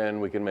shorter, and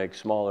we can make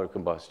smaller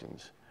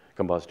combustors.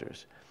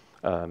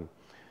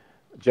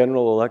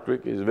 General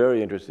Electric is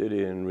very interested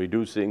in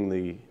reducing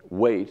the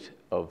weight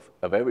of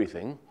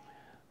everything,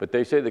 but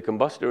they say the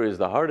combustor is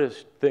the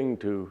hardest thing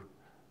to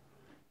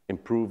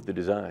improve the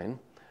design.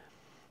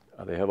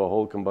 They have a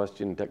whole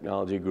combustion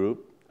technology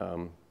group.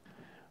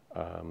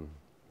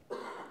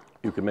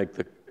 You can make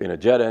in a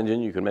jet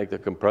engine, you can make the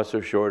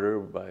compressor shorter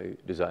by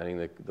designing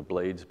the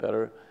blades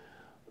better.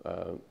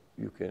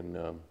 You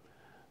can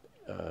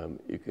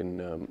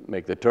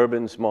make the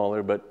turbine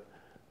smaller, but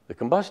the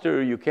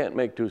combustor you can't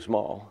make too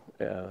small.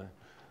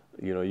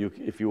 You know,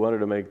 if you wanted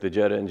to make the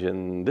jet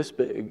engine this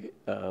big,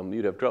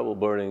 you'd have trouble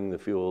burning the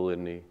fuel if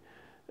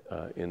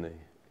it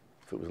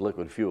was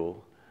liquid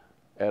fuel,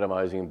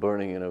 atomizing and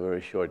burning in a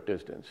very short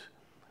distance.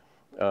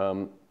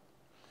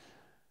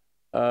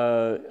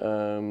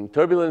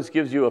 Turbulence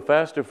gives you a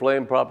faster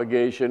flame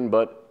propagation,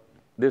 but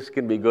this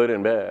can be good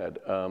and bad.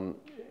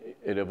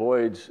 It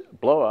avoids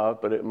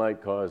blowout, but it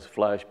might cause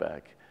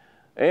flashback.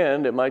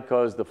 And it might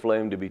cause the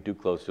flame to be too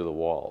close to the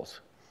walls.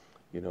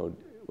 You know,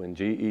 when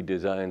GE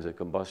designs a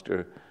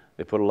combustor,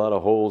 they put a lot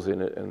of holes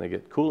in it and they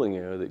get cooling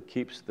air that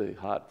keeps the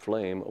hot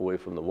flame away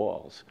from the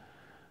walls.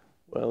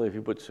 Well, if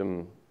you put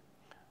some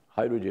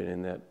hydrogen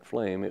in that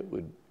flame, it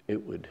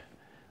would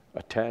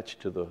attach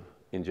to the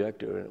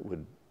injector and it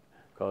would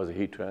cause a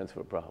heat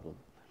transfer problem.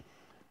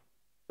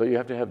 So you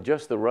have to have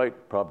just the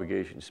right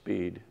propagation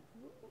speed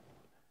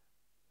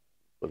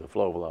for the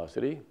flow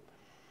velocity,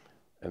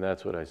 and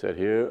that's what I said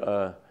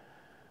here.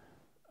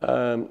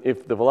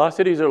 If the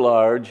velocities are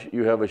large,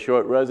 you have a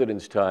short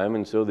residence time,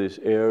 and so this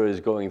air is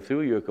going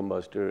through your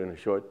combustor in a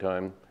short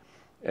time,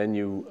 and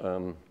you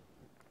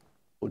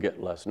will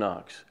get less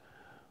NOx.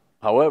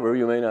 However,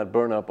 you may not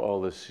burn up all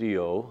the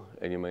CO,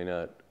 and you may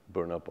not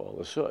burn up all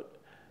the soot.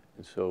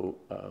 And so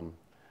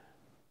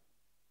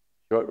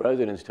short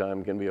residence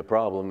time can be a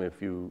problem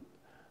if you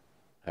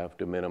have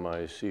to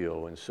minimize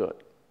CO and soot.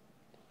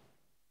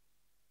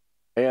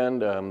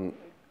 And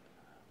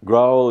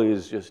growl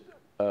is just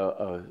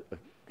a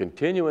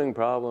continuing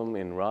problem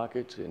in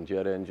rockets, in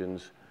jet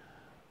engines,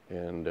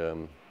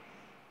 and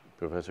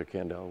Professor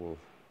Kendall will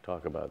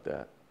talk about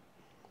that.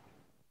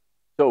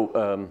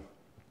 So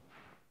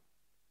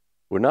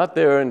we're not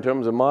there in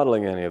terms of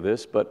modeling any of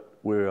this, but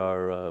we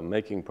are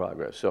making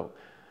progress. So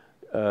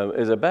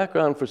as a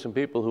background for some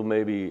people who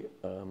maybe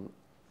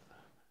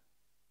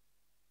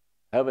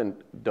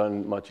haven't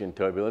done much in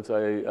turbulence,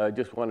 I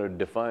just want to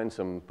define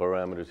some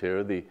parameters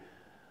here. The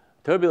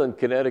turbulent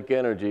kinetic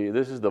energy,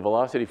 this is the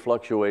velocity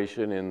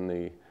fluctuation in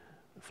the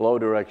flow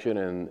direction,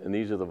 and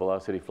these are the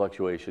velocity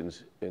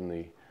fluctuations in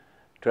the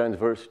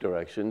transverse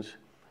directions.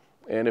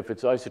 And if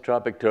it's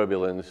isotropic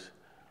turbulence,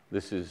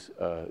 this is,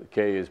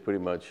 K is pretty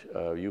much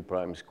U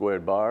prime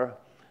squared bar,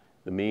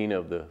 the mean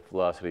of the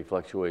velocity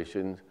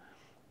fluctuations,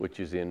 which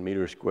is in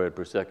meters squared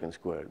per second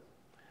squared.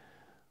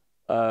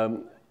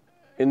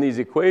 In these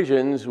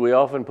equations, we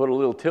often put a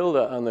little tilde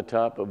on the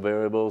top of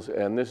variables,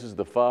 and this is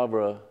the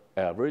Favre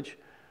average,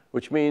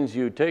 which means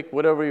you take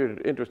whatever you're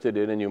interested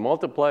in and you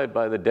multiply it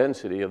by the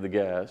density of the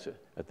gas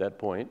at that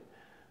point,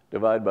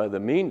 divide by the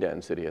mean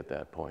density at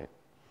that point,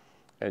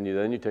 and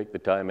then you take the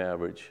time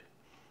average.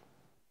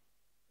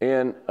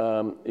 And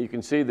you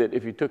can see that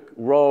if you took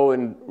rho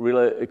and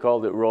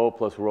called it rho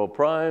plus rho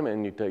prime,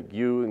 and you take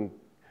U and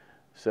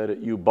set it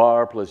U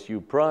bar plus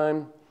U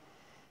prime,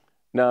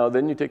 now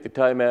then you take the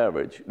time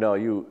average. Now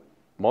you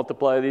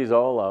multiply these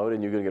all out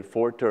and you're going to get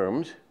 4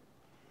 terms.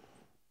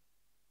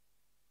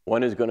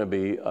 One is going to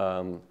be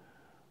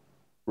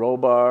rho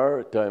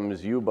bar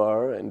times U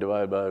bar and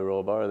divide by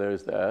rho bar,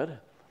 there's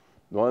that.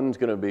 One's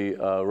going to be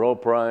rho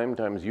prime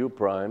times U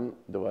prime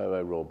divided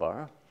by rho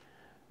bar.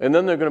 And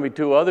then there are going to be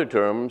 2 other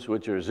terms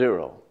which are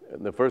 0.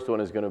 And the first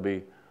one is going to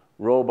be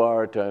rho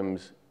bar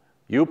times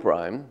U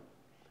prime,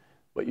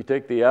 but you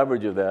take the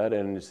average of that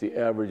and it's the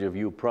average of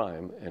U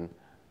prime. And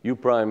U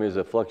prime is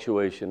a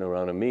fluctuation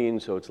around a mean,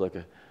 so it's like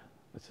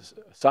it's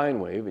a sine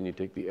wave, and you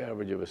take the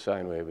average of a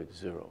sine wave at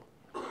 0.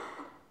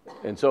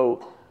 And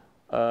so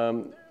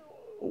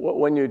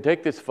when you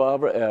take this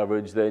Favre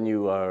average, then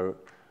you are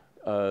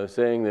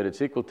saying that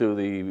it's equal to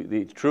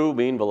the true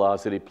mean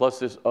velocity plus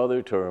this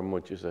other term,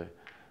 which is a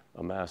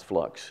mass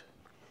flux.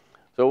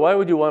 So why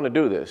would you want to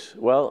do this?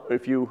 Well,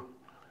 if you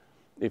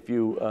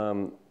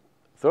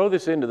throw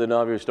this into the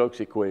Navier-Stokes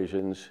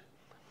equations,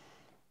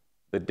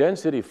 the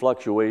density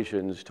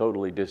fluctuations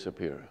totally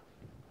disappear.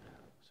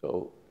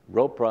 So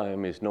rho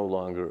prime is no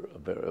longer a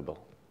variable.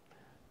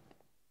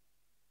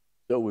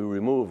 So we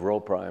remove rho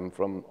prime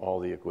from all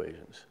the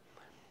equations.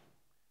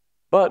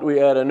 But we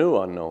add a new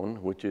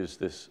unknown, which is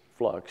this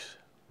flux,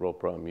 rho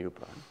prime U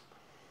prime.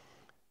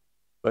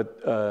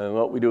 But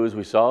what we do is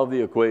we solve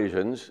the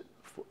equations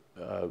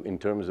in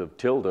terms of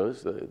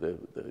tildes, the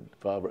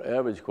Favre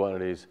average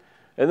quantities,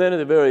 and then at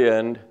the very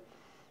end,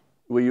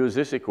 we use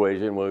this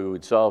equation where we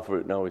would solve for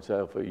it. Now we'd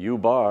solve for U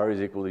bar is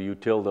equal to U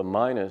tilde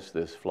minus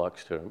this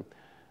flux term.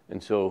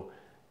 And so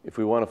if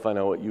we want to find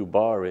out what U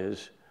bar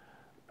is,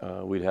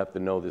 we'd have to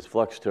know this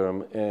flux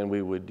term, and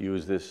we would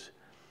use this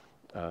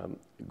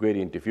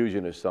gradient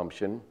diffusion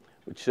assumption,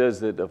 which says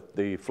that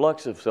the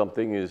flux of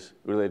something is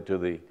related to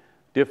the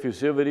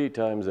diffusivity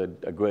times a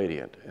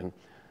gradient. And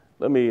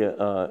let me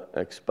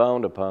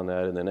expound upon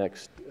that in the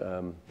next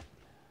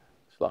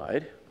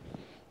slide.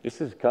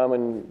 This is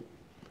common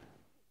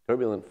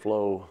turbulent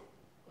flow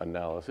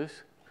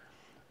analysis.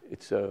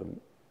 It's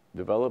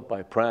developed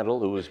by Prandtl,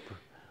 who was a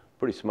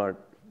pretty smart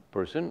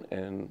person,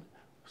 and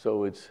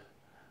so it's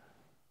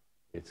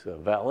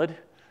valid.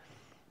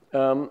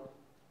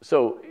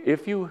 So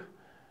if you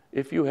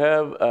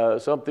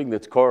have something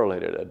that's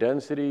correlated, a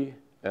density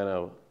and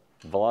a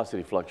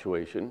velocity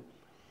fluctuation,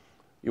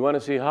 you want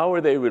to see how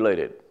are they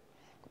related.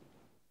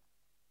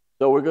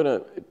 So we're going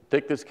to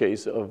take this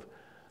case of,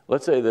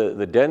 let's say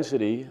the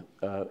density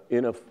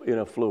in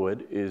a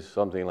fluid is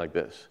something like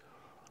this.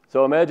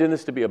 So imagine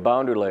this to be a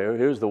boundary layer.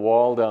 Here's the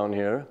wall down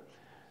here.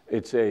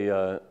 It's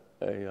a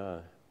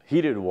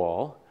heated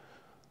wall.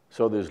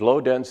 So there's low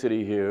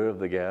density here of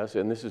the gas,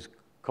 and this is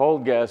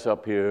cold gas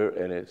up here,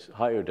 and it's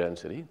higher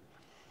density.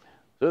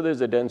 So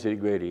there's a density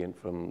gradient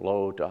from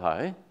low to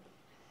high.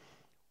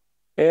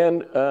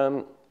 And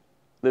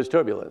there's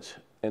turbulence.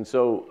 And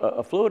so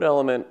a fluid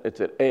element,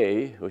 it's at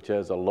A, which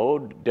has a low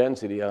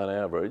density on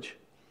average,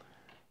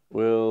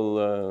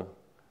 will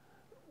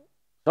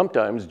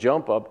sometimes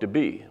jump up to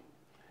B.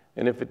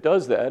 And if it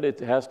does that,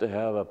 it has to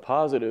have a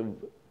positive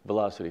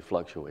velocity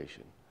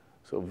fluctuation.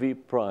 So V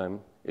prime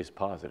is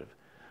positive.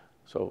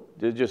 So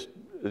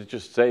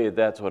just say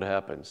that's what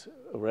happens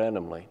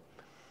randomly.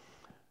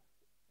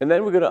 And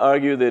then we're going to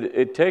argue that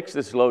it takes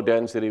this low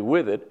density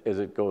with it as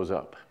it goes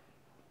up.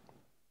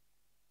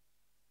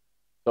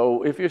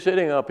 So if you're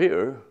sitting up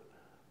here,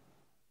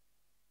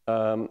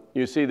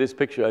 you see this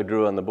picture I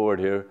drew on the board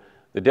here.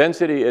 The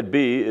density at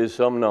B is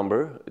some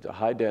number. It's a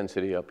high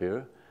density up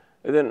here.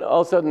 And then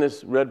all of a sudden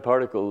this red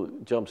particle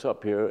jumps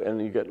up here, and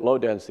you get low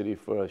density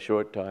for a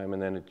short time,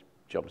 and then it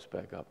jumps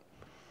back up.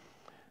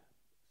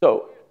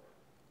 So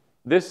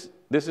this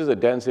is a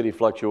density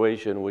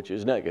fluctuation which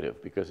is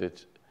negative because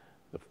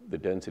the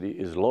density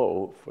is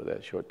low for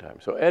that short time.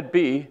 So at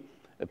B,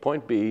 at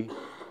point B,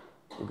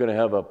 we're going to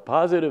have a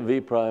positive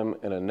V prime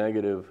and a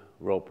negative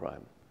rho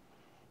prime.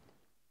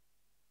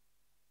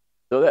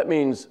 So that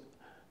means,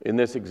 in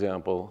this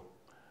example,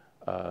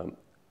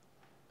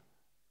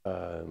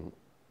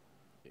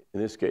 in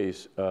this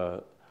case,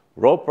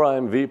 rho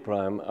prime, V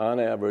prime, on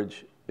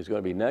average, is going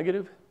to be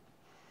negative,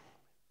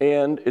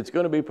 and it's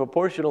going to be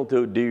proportional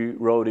to d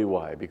rho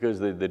dy, because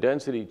the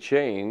density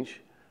change,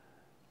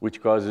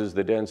 which causes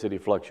the density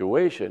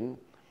fluctuation,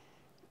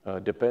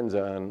 depends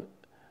on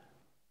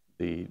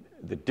the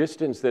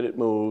distance that it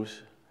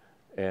moves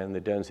and the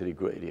density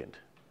gradient.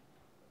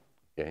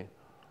 Okay,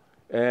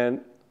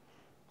 and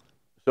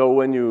so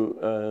when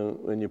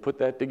you put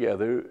that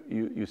together,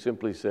 you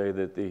simply say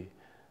that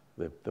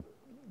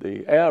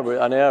the average,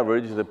 on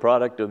average, the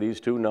product of these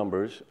two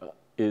numbers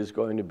is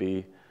going to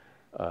be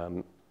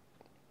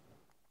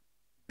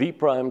V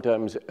prime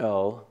times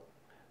L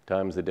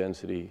times the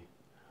density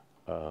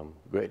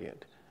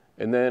gradient.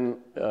 And then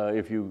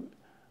if you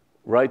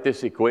write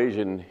this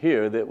equation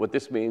here, that what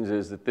this means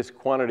is that this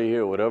quantity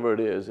here, whatever it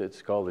is,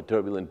 it's called the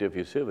turbulent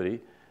diffusivity,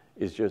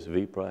 is just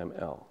V prime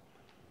L.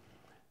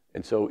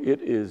 And so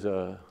it is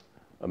a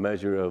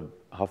measure of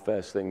how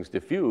fast things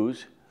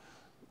diffuse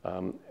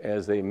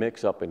as they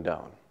mix up and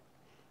down.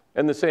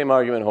 And the same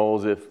argument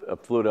holds if a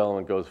fluid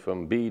element goes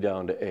from B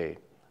down to A.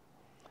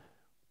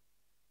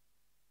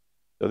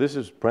 So this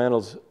is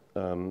Prandtl's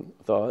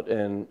thought,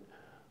 and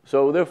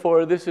so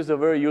therefore this is a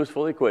very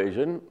useful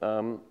equation.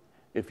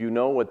 If you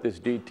know what this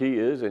dt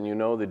is, and you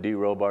know the d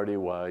rho bar dy,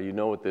 you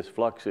know what this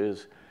flux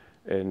is,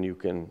 and you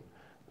can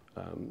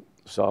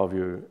solve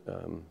your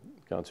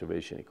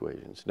conservation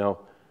equations. Now,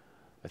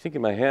 I think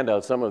in my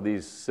handout some of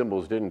these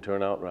symbols didn't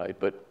turn out right,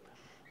 but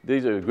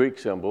these are Greek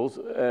symbols.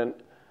 And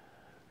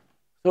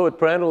so what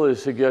Prandtl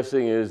is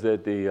suggesting is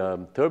that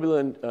the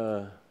turbulent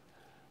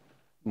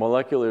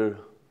molecular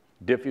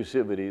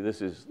diffusivity,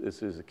 this is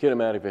the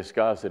kinematic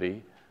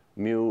viscosity,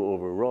 mu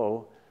over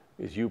rho,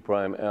 is U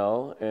prime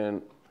L,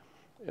 and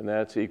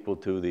that's equal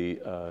to the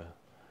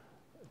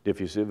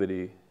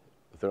diffusivity,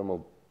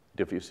 thermal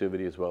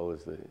diffusivity, as well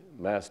as the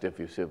mass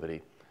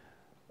diffusivity.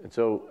 And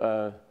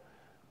so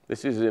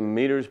this is in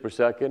meters per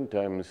second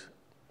times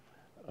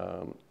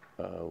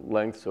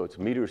length, so it's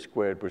meters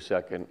squared per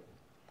second.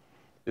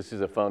 This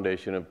is a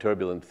foundation of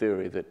turbulent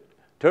theory, that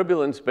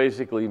turbulence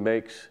basically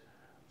makes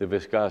the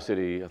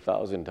viscosity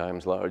 1,000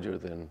 times larger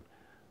than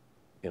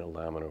in a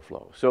laminar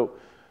flow. So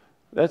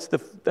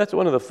that's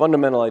one of the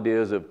fundamental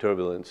ideas of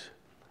turbulent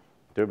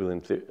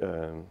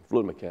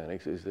fluid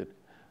mechanics, is that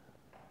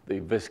the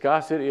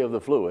viscosity of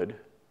the fluid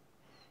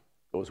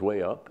goes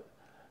way up,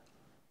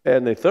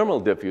 and the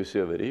thermal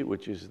diffusivity,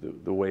 which is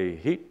the way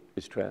heat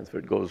is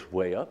transferred, goes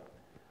way up,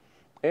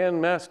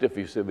 and mass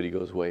diffusivity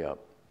goes way up.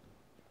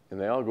 And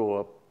they all go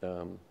up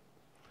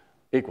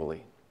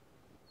equally.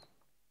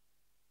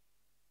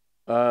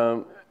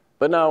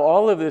 But now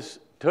all of this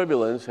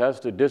turbulence has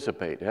to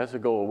dissipate. It has to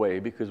go away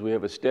because we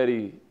have a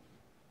steady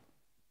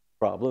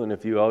problem, and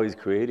if you're always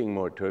creating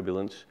more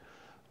turbulence,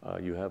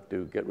 you have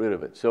to get rid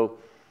of it. So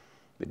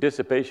the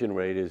dissipation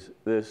rate is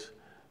this.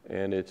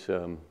 and it's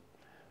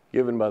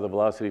given by the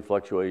velocity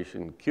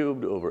fluctuation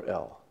cubed over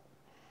L.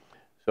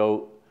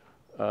 So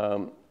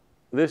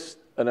this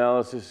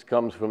analysis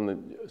comes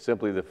from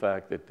simply the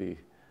fact that the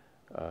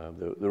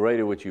rate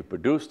at which you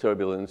produce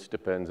turbulence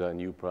depends on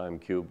U prime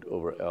cubed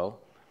over L.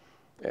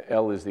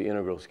 L is the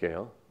integral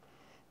scale.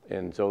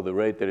 And so the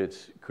rate that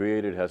it's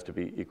created has to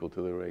be equal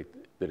to the rate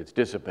that it's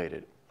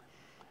dissipated.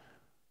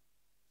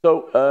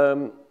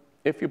 So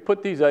if you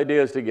put these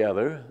ideas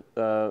together,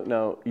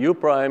 now U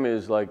prime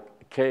is like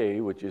K,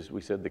 which is, we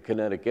said, the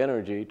kinetic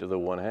energy to the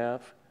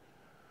 1/2.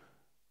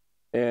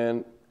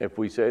 And if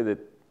we say that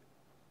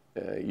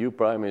U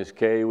prime is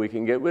K, we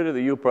can get rid of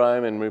the U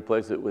prime and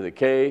replace it with a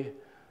K.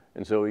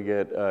 And so we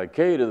get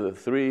K to the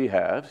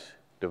 3/2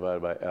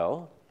 divided by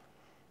L.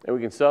 And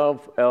we can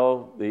solve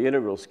L, the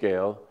integral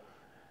scale.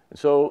 And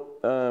so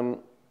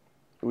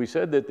we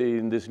said that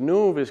this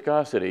new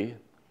viscosity,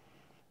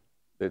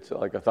 that's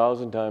like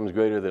 1,000 times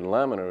greater than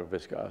laminar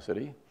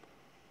viscosity,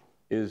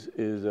 is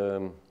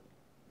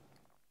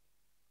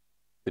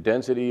the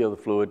density of the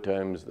fluid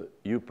times the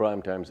U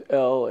prime times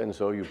L. And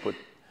so you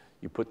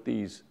put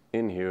these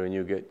in here and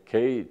you get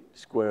K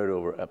squared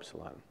over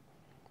epsilon.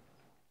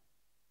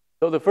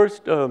 So the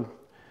first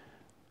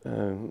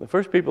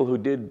people who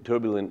did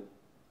turbulent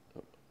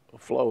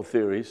flow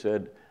theory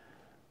said,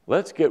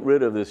 let's get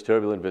rid of this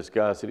turbulent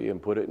viscosity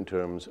and put it in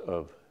terms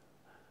of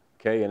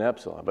K and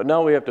epsilon. But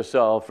now we have to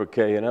solve for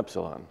K and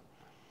epsilon.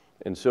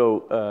 And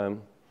so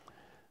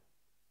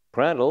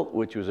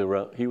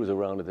Prandtl, he was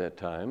around at that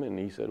time, and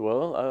he said,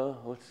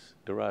 well, let's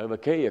derive a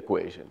K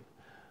equation.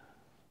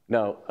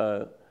 Now,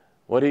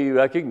 what he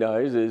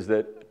recognized is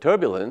that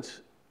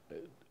turbulence,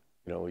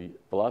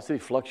 velocity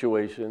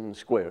fluctuation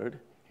squared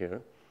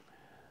here,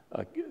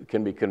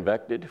 can be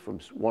convected from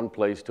one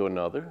place to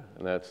another,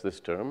 and that's this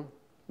term,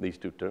 these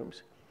two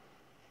terms.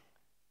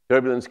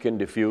 Turbulence can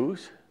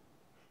diffuse,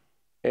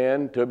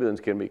 and turbulence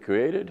can be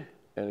created,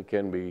 and it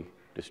can be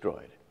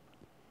destroyed.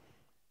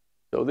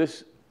 So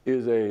this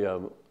is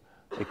a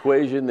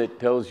equation that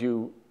tells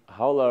you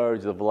how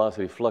large the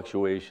velocity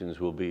fluctuations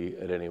will be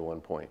at any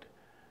one point.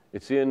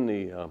 It's in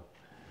the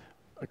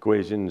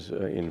equations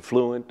in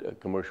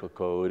Fluent, commercial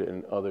code,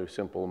 and other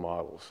simple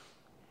models.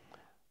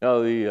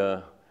 Now,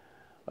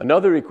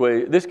 another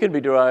equation, this can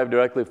be derived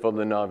directly from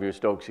the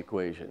Navier-Stokes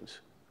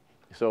equations.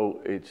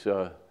 So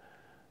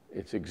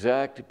it's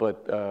exact,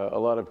 but a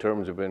lot of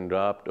terms have been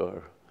dropped,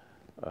 or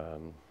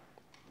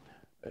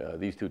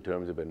these two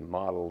terms have been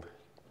modeled.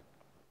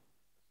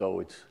 So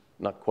it's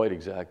not quite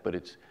exact, but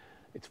it's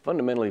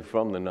fundamentally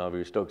from the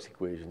Navier-Stokes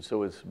equation,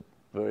 so it's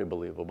very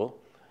believable.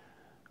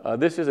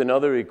 This is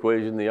another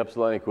equation, the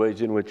epsilon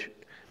equation, which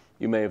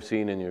you may have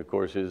seen in your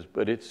courses,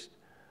 but it's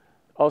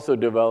also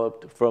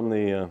developed from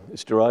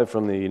it's derived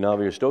from the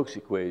Navier-Stokes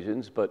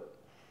equations, but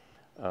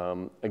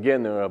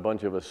again, there are a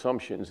bunch of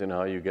assumptions in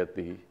how you get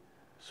the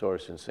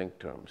source and sink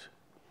terms.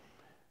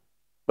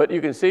 But you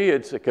can see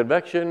it's a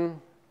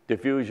convection,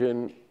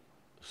 diffusion,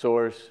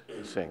 source,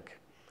 and sink.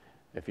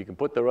 If you can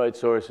put the right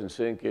source and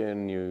sink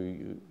in,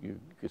 you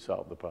can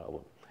solve the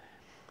problem.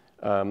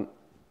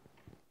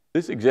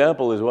 This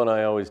example is one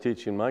I always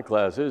teach in my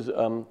classes.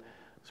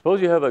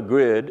 Suppose you have a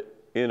grid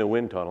in a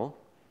wind tunnel,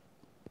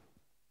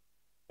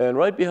 and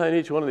right behind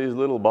each one of these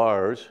little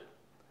bars,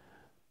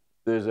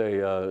 there's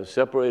a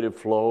separated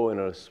flow in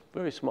a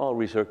very small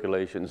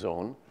recirculation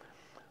zone.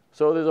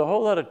 So there's a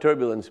whole lot of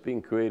turbulence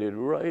being created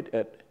right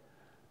at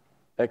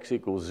x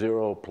equals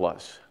 0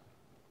 plus.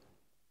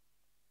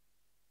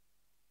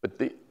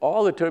 But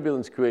all the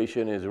turbulence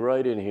creation is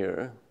right in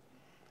here.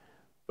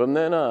 From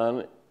then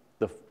on,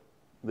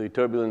 the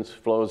turbulence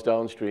flows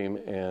downstream,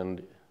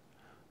 and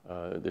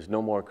there's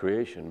no more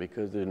creation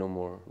because there's no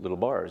more little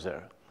bars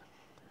there.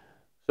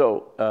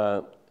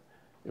 So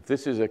if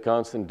this is a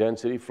constant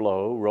density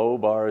flow, rho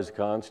bar is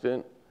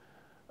constant.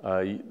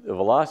 The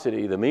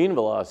velocity, the mean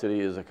velocity,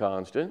 is a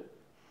constant,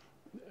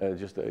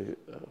 just a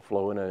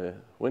flow in a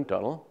wind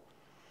tunnel.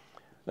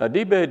 Now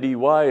d by dy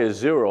is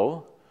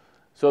 0.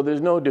 So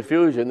there's no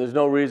diffusion. There's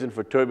no reason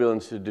for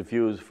turbulence to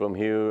diffuse from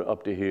here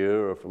up to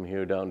here or from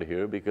here down to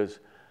here because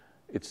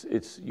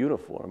it's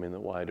uniform in the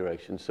y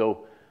direction.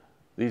 So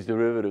these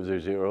derivatives are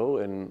 0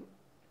 and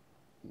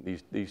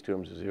these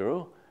terms are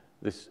 0.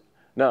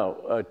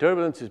 Now,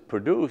 turbulence is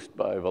produced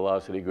by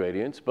velocity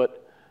gradients,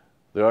 but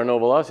there are no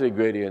velocity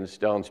gradients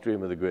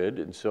downstream of the grid,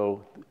 and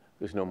so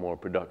there's no more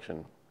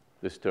production.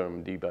 This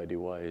term d by dy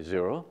is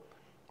 0.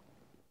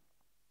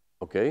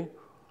 Okay.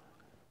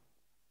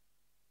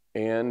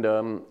 And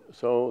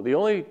so the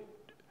only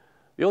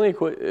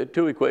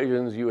two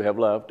equations you have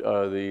left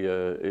are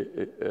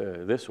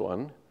this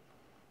one,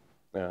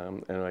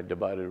 and I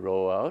divided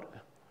rho out,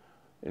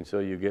 and so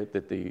you get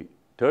that the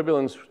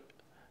turbulence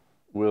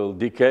will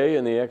decay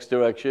in the x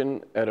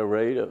direction at a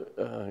rate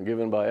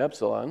given by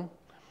epsilon,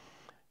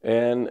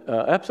 and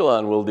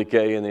epsilon will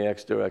decay in the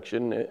x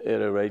direction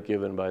at a rate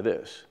given by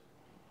this.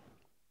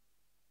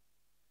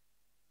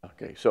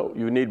 Okay, so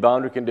you need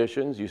boundary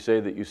conditions. You say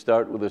that you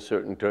start with a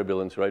certain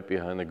turbulence right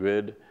behind the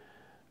grid,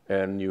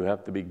 and you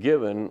have to be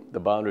given the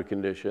boundary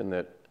condition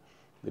that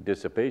the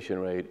dissipation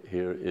rate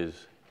here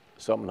is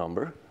some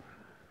number.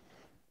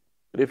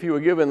 But if you were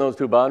given those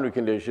two boundary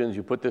conditions,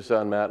 you put this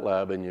on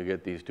MATLAB and you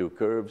get these two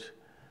curves,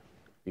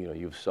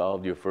 you've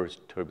solved your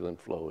first turbulent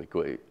flow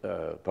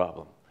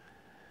problem.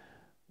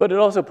 But it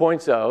also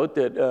points out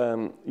that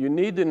you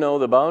need to know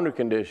the boundary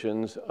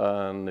conditions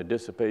on the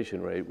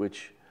dissipation rate,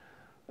 which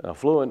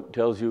Fluent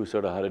tells you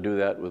sort of how to do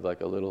that with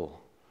like a little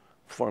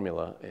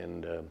formula.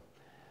 And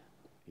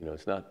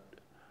it's not,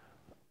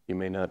 you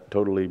may not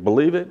totally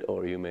believe it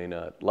or you may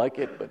not like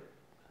it, but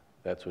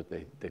that's what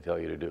they tell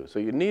you to do. So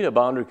you need a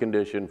boundary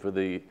condition for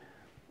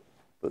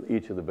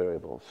each of the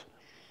variables.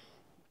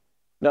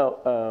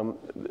 Now,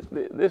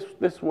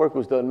 this work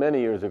was done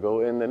many years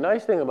ago, and the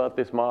nice thing about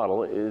this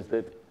model is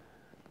that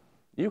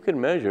you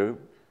can measure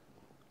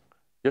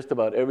just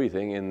about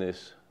everything in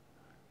these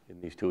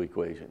two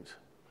equations.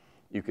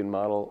 You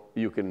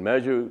can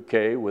measure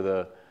K with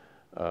a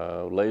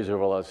laser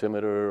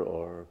velocimeter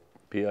or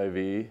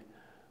PIV.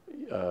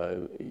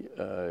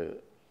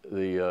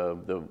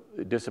 The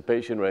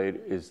dissipation rate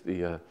is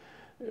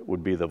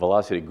would be the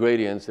velocity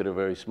gradients at a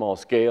very small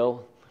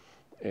scale,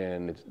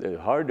 and they're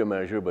hard to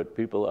measure, but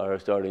people are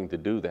starting to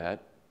do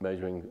that,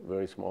 measuring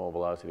very small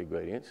velocity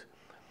gradients.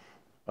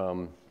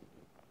 And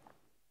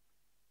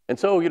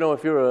so,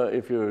 if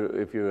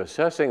you're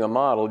assessing a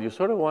model, you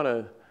sort of want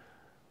to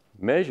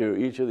measure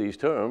each of these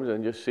terms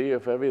and just see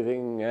if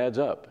everything adds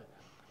up,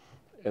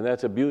 and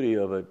that's a beauty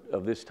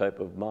of this type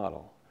of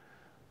model.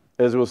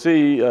 As we'll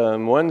see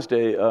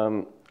Wednesday,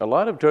 a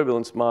lot of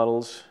turbulence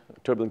models,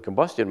 turbulent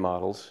combustion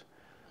models,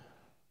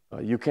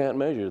 you can't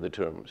measure the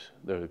terms.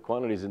 There are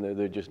quantities in there,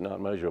 they're just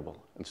not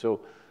measurable. And so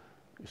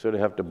you sort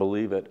of have to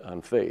believe it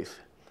on faith.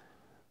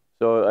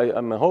 So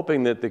I'm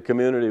hoping that the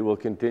community will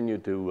continue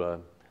to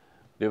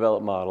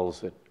develop models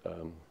that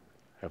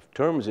have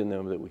terms in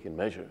them that we can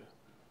measure,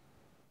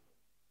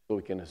 so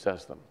we can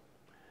assess them.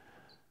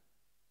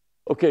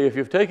 Okay, if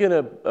you've taken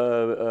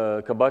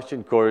a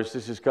combustion course,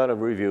 this is kind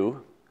of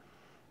review.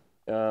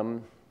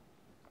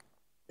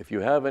 If you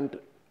haven't,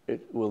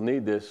 we'll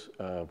need this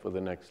for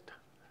the next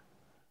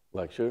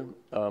lecture.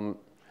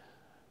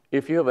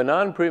 If you have a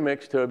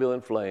non-premixed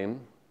turbulent flame,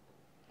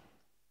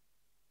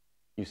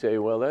 you say,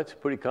 well, that's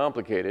pretty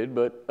complicated,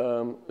 but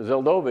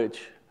Zeldovich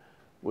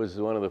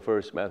was one of the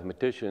first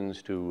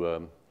mathematicians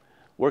to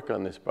work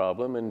on this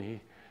problem, and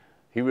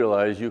he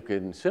realized you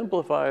can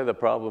simplify the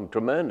problem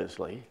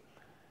tremendously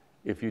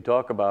if you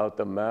talk about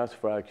the mass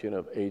fraction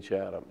of H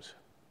atoms.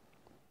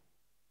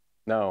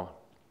 Now,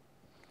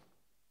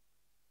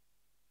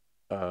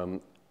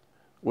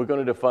 we're going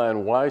to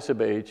define Y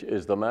sub H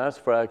as the mass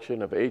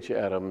fraction of H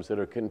atoms that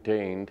are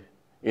contained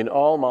in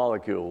all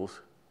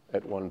molecules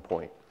at one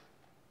point.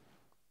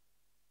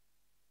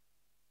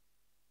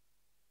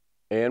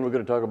 And we're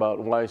going to talk about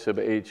Y sub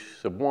H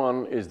sub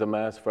 1 is the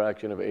mass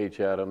fraction of H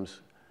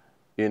atoms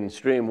in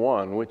stream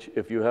 1, which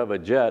if you have a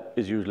jet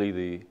is usually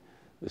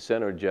the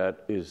center jet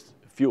is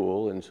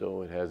fuel, and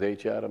so it has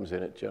H atoms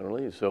in it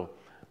generally. So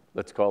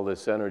let's call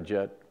this center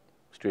jet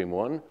stream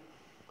 1.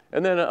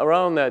 And then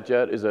around that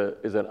jet is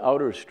an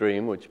outer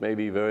stream, which may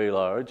be very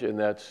large, and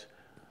that's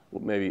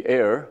maybe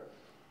air.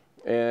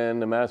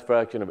 And the mass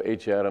fraction of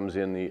H atoms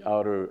in the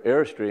outer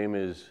air stream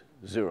is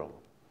 0.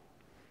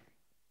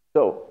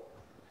 So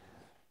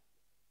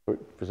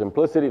for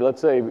simplicity,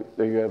 let's say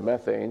that you have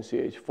methane,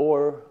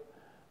 CH4,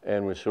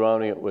 and we're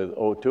surrounding it with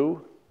O2.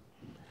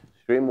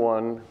 Stream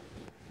 1,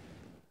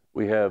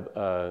 we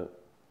have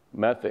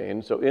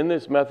methane. So in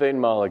this methane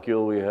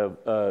molecule, we have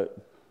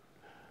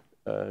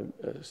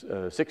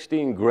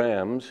 16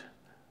 grams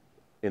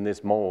in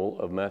this mole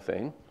of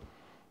methane.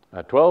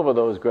 12 of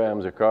those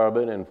grams are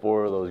carbon, and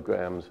 4 of those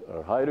grams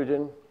are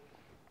hydrogen.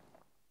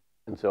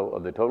 And so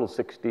of the total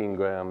 16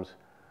 grams,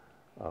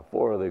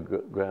 4 of the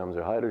grams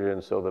are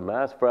hydrogen. So the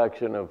mass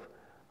fraction of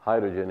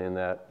hydrogen in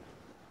that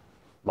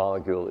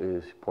molecule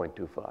is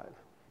 0.25.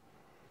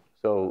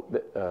 So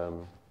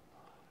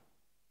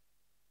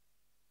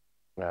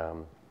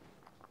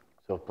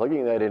so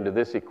plugging that into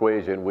this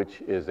equation,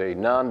 which is a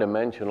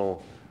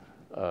non-dimensional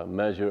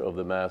measure of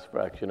the mass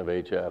fraction of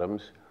H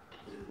atoms,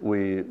 it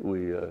would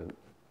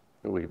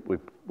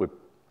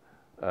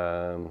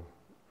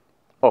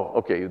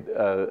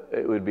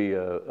be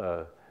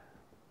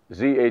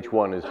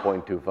ZH1 is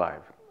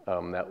 0.25.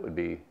 That would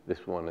be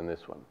this one and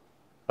this one.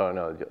 Oh,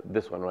 no,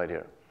 this one right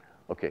here.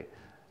 Okay,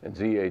 and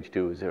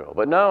ZH2 is 0.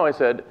 But now I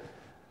said,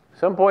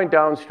 some point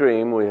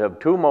downstream, we have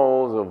 2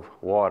 moles of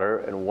water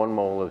and 1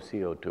 mole of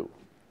CO2.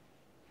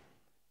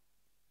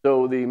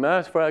 So the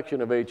mass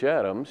fraction of H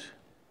atoms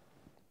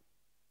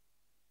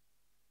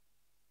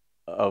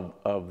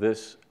of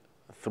this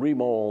 3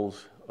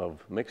 moles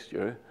of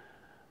mixture,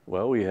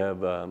 well, we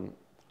have a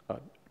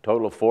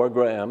total of 4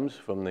 grams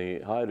from the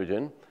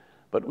hydrogen,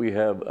 but we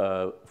have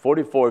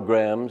 44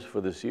 grams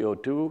for the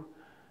CO2,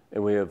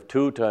 and we have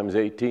 2 times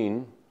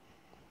 18.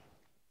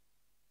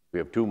 We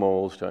have 2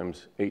 moles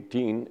times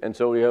 18, and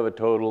so we have a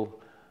total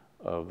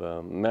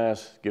of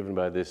mass given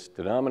by this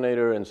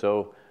denominator, and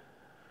so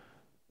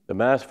the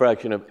mass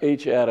fraction of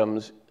H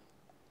atoms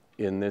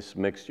in this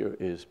mixture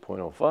is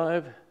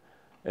 0.05,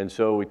 And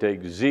so we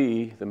take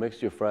Z, the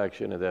mixture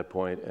fraction at that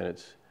point,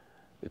 and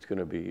it's going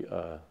to be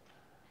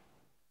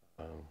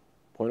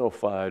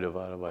 0.05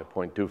 divided by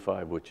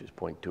 0.25, which is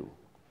 0.2.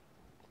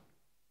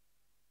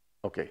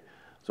 Okay,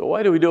 so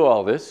why do we do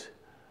all this?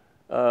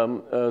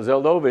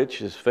 Zeldovich,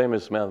 this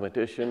famous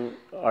mathematician,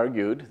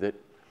 argued that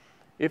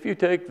if you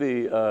take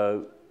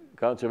the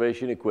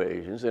conservation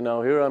equations, and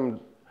now here I'm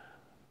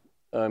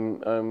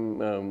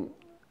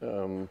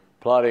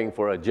plotting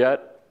for a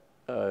jet,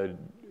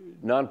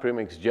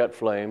 non-premix jet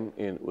flame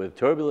with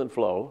turbulent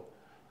flow,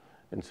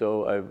 and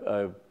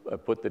so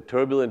I've put the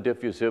turbulent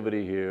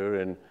diffusivity here,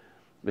 and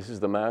this is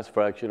the mass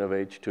fraction of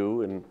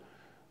H2, and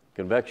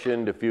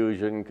convection,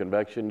 diffusion,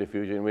 convection,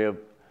 diffusion. We have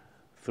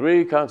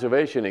 3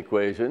 conservation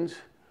equations,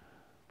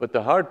 but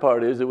the hard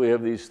part is that we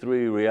have these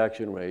 3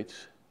 reaction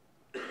rates.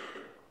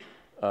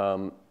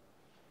 And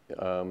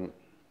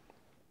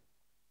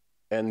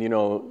you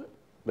know,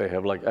 they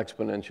have like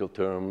exponential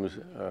terms,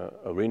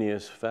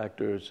 Arrhenius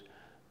factors,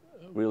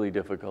 really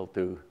difficult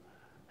to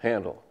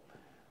handle.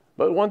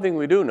 But one thing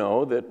we do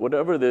know, that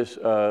whatever this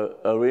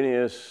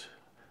Arrhenius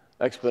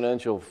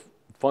exponential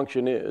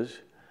function is,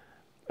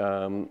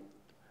 that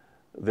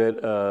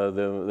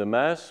the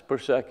mass per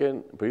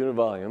second per unit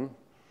volume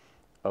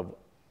of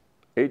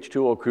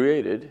H2O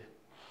created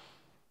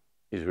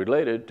is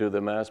related to the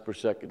mass per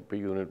second per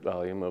unit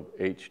volume of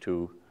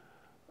H2,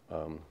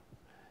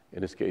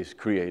 in this case,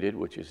 created,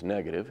 which is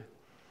negative.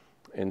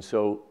 And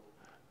so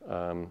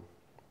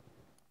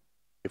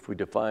if we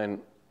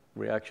define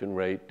reaction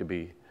rate to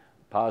be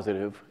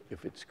positive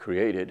if it's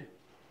created,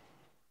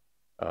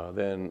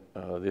 then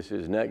this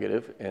is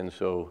negative. And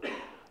so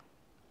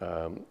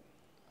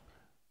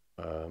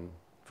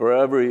for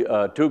every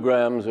 2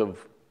 grams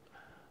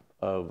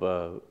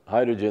of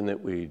hydrogen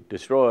that we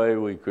destroy,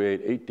 we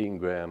create 18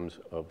 grams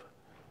of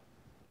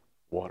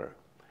water.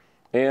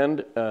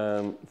 And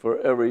for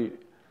every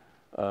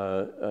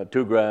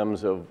 2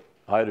 grams of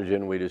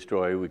hydrogen we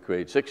destroy, we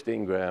create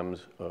 16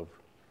 grams of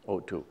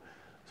O2.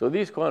 So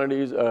these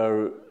quantities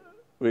are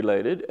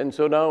related. And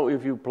so now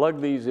if you plug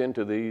these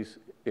into this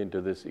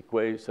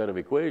set of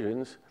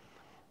equations,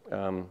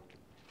 and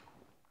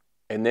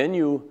then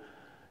you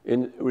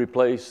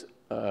replace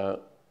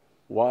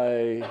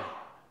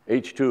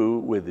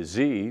H2 with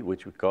Z,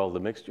 which we call the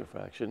mixture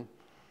fraction,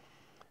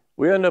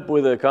 we end up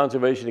with a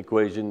conservation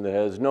equation that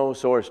has no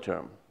source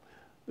term.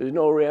 There's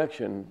no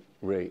reaction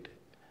rate.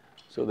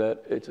 So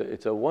that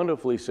it's a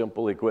wonderfully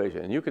simple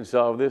equation. And you can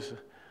solve this,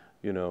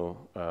 you know,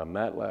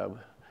 MATLAB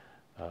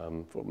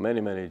for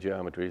many, many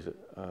geometries.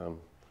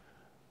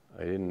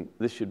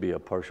 This should be a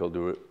partial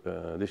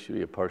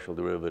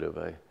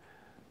derivative.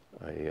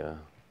 I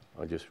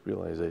just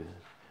realized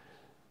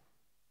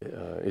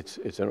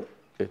it's a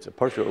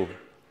partial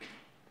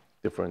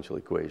differential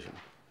equation.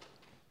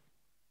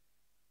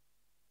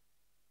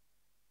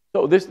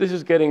 So this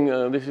is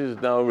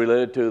now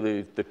related to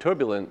the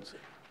turbulence.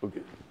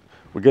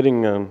 We're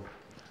getting now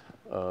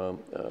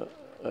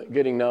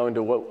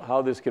into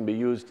how this can be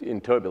used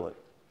in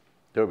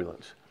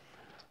turbulence.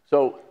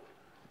 So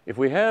if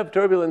we have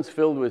turbulence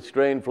filled with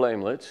strained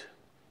flamelets,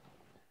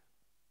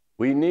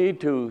 we need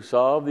to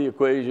solve the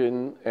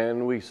equation,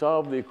 and we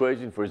solve the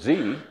equation for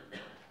Z,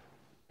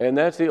 and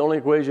that's the only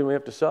equation we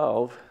have to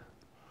solve.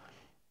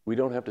 We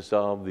don't have to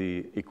solve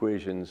the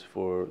equations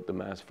for the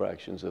mass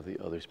fractions of the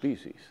other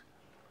species,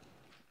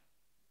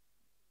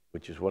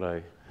 which is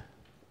what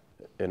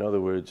in other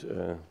words,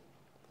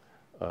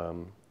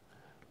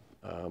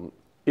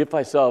 if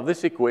I solve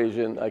this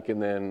equation, I can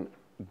then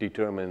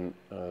determine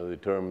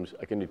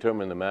I can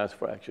determine the mass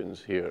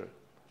fractions here.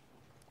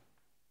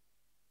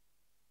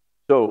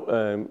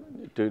 So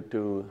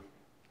to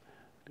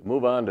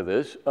move on to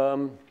this,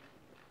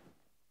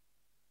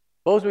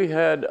 suppose we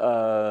had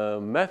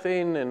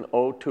methane and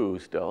O2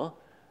 still,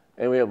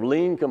 and we have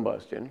lean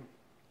combustion.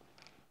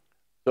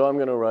 So I'm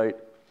going to write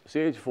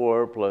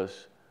CH4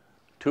 plus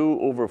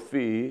 2 over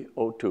phi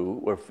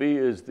O2, where phi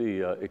is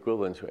the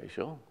equivalence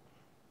ratio.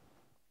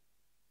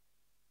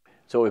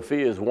 So if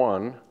phi is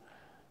 1,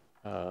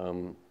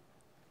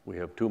 we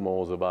have 2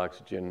 moles of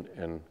oxygen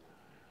and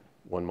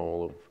 1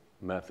 mole of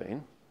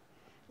methane.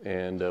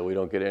 And we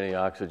don't get any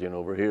oxygen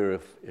over here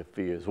if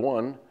phi is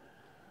 1.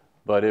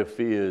 But if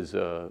phi is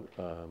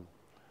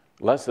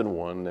less than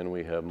 1, then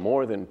we have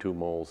more than 2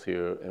 moles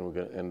here, and we're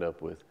going to end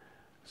up with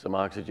some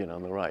oxygen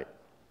on the right.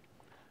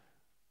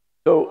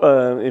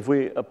 So if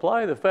we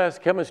apply the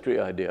fast chemistry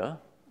idea,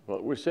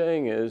 what we're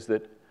saying is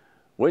that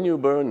when you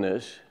burn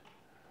this,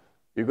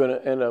 you're going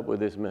to end up with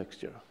this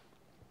mixture.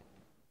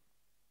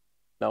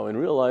 Now, in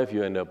real life,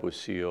 you end up with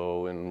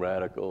CO and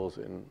radicals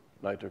and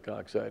nitric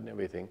oxide and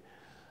everything.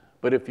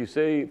 But if you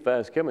say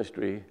fast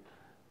chemistry,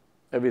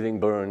 everything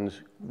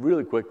burns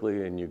really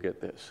quickly, and you get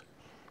this.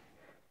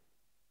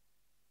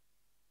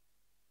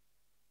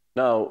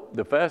 Now,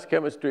 the fast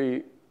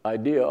chemistry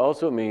idea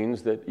also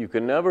means that you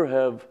can never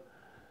have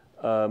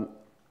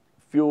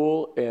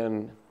fuel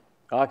and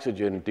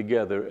oxygen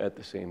together at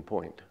the same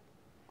point.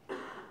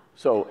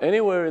 So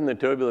anywhere in the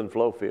turbulent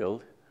flow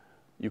field,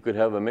 you could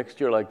have a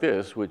mixture like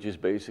this, which is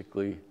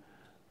basically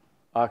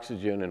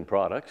oxygen and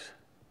products.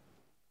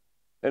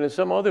 And in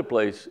some other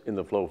place in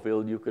the flow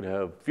field, you could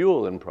have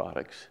fuel and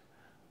products,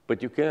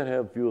 but you can't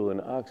have fuel and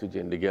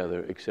oxygen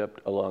together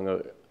except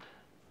along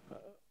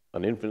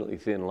an infinitely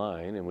thin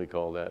line, and we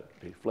call that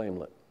the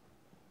flamelet.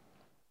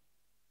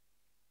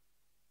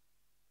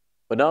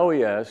 But now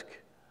we ask,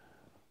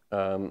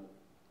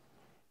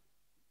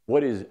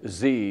 what is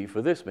Z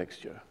for this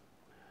mixture?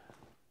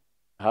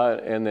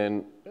 And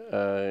then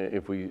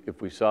if we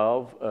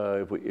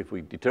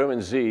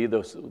determine Z,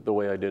 the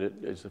way I did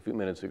it just a few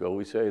minutes ago,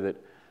 we say that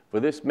for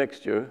this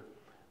mixture,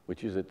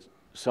 which is at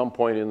some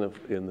point in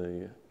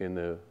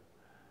the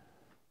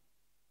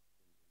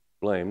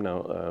flame.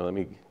 Now let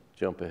me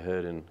jump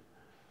ahead and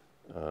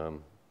I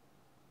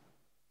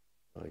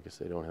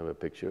guess I don't have a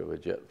picture of a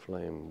jet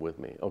flame with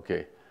me.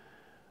 Okay,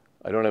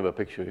 I don't have a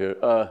picture here.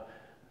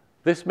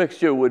 This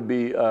mixture would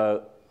be,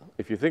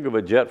 if you think of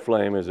a jet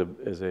flame as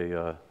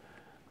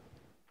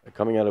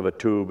coming out of a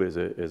tube as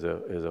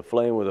a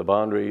flame with a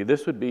boundary,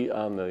 this would be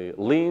on the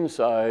lean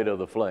side of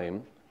the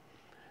flame,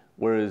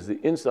 whereas the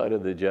inside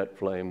of the jet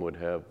flame would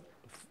have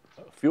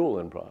fuel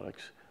and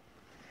products.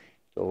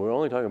 So we're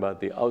only talking about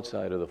the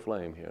outside of the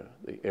flame here,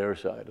 the air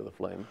side of the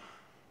flame.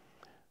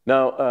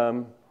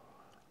 Now,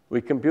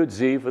 we compute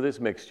Z for this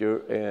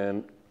mixture,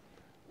 and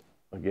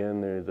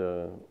again,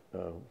 there's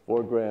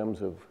 4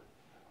 grams of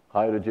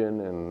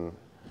hydrogen,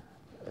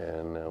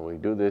 and we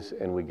do this,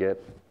 and we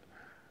get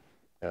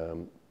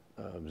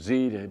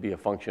Z to be a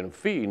function of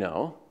phi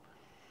now,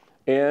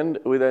 and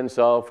we then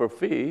solve for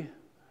phi,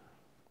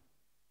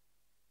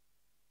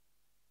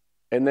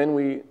 and then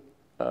we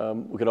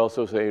could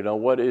also say, you know,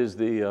 what is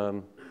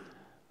the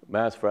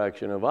mass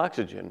fraction of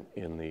oxygen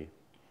in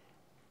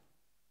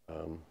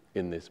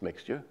this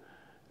mixture?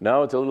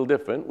 Now it's a little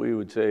different. We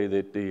would say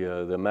that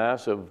the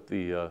mass of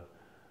the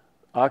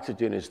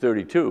oxygen is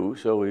 32,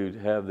 so we would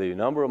have the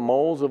number of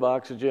moles of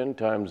oxygen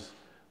times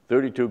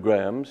 32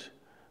 grams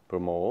per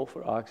mole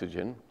for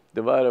oxygen,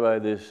 divided by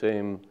this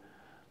same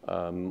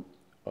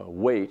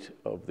weight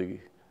of the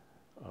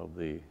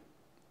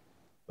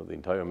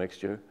entire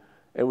mixture,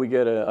 and we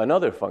get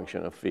another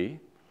function of phi.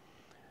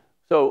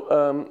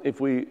 So if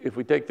we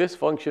take this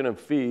function of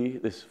phi,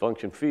 this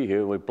function phi here,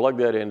 and we plug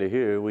that into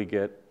here, we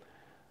get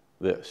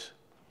this.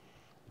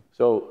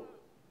 So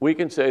we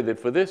can say that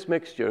for this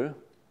mixture,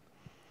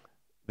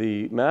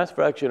 the mass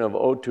fraction of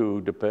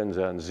O2 depends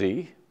on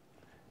Z,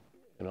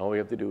 and all we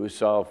have to do is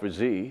solve for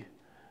Z,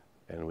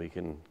 and we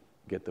can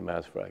get the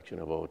mass fraction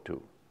of O2.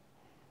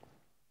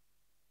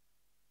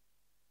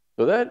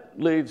 So that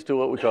leads to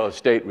what we call a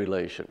state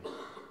relation.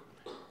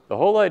 The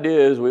whole idea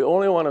is we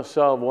only want to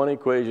solve one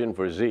equation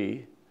for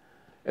Z,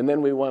 and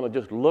then we want to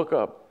just look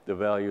up the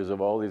values of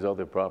all these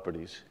other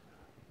properties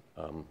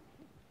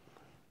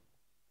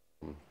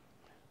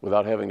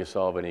without having to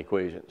solve any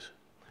equations.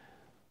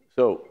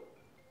 So,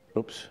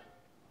 oops.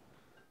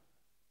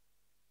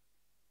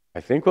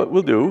 I think what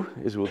we'll do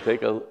is we'll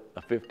take a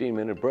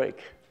 15-minute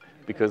break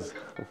because,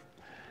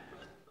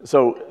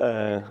 so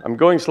I'm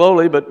going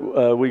slowly, but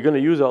we're going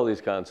to use all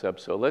these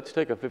concepts. So let's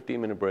take a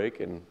 15-minute break,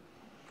 and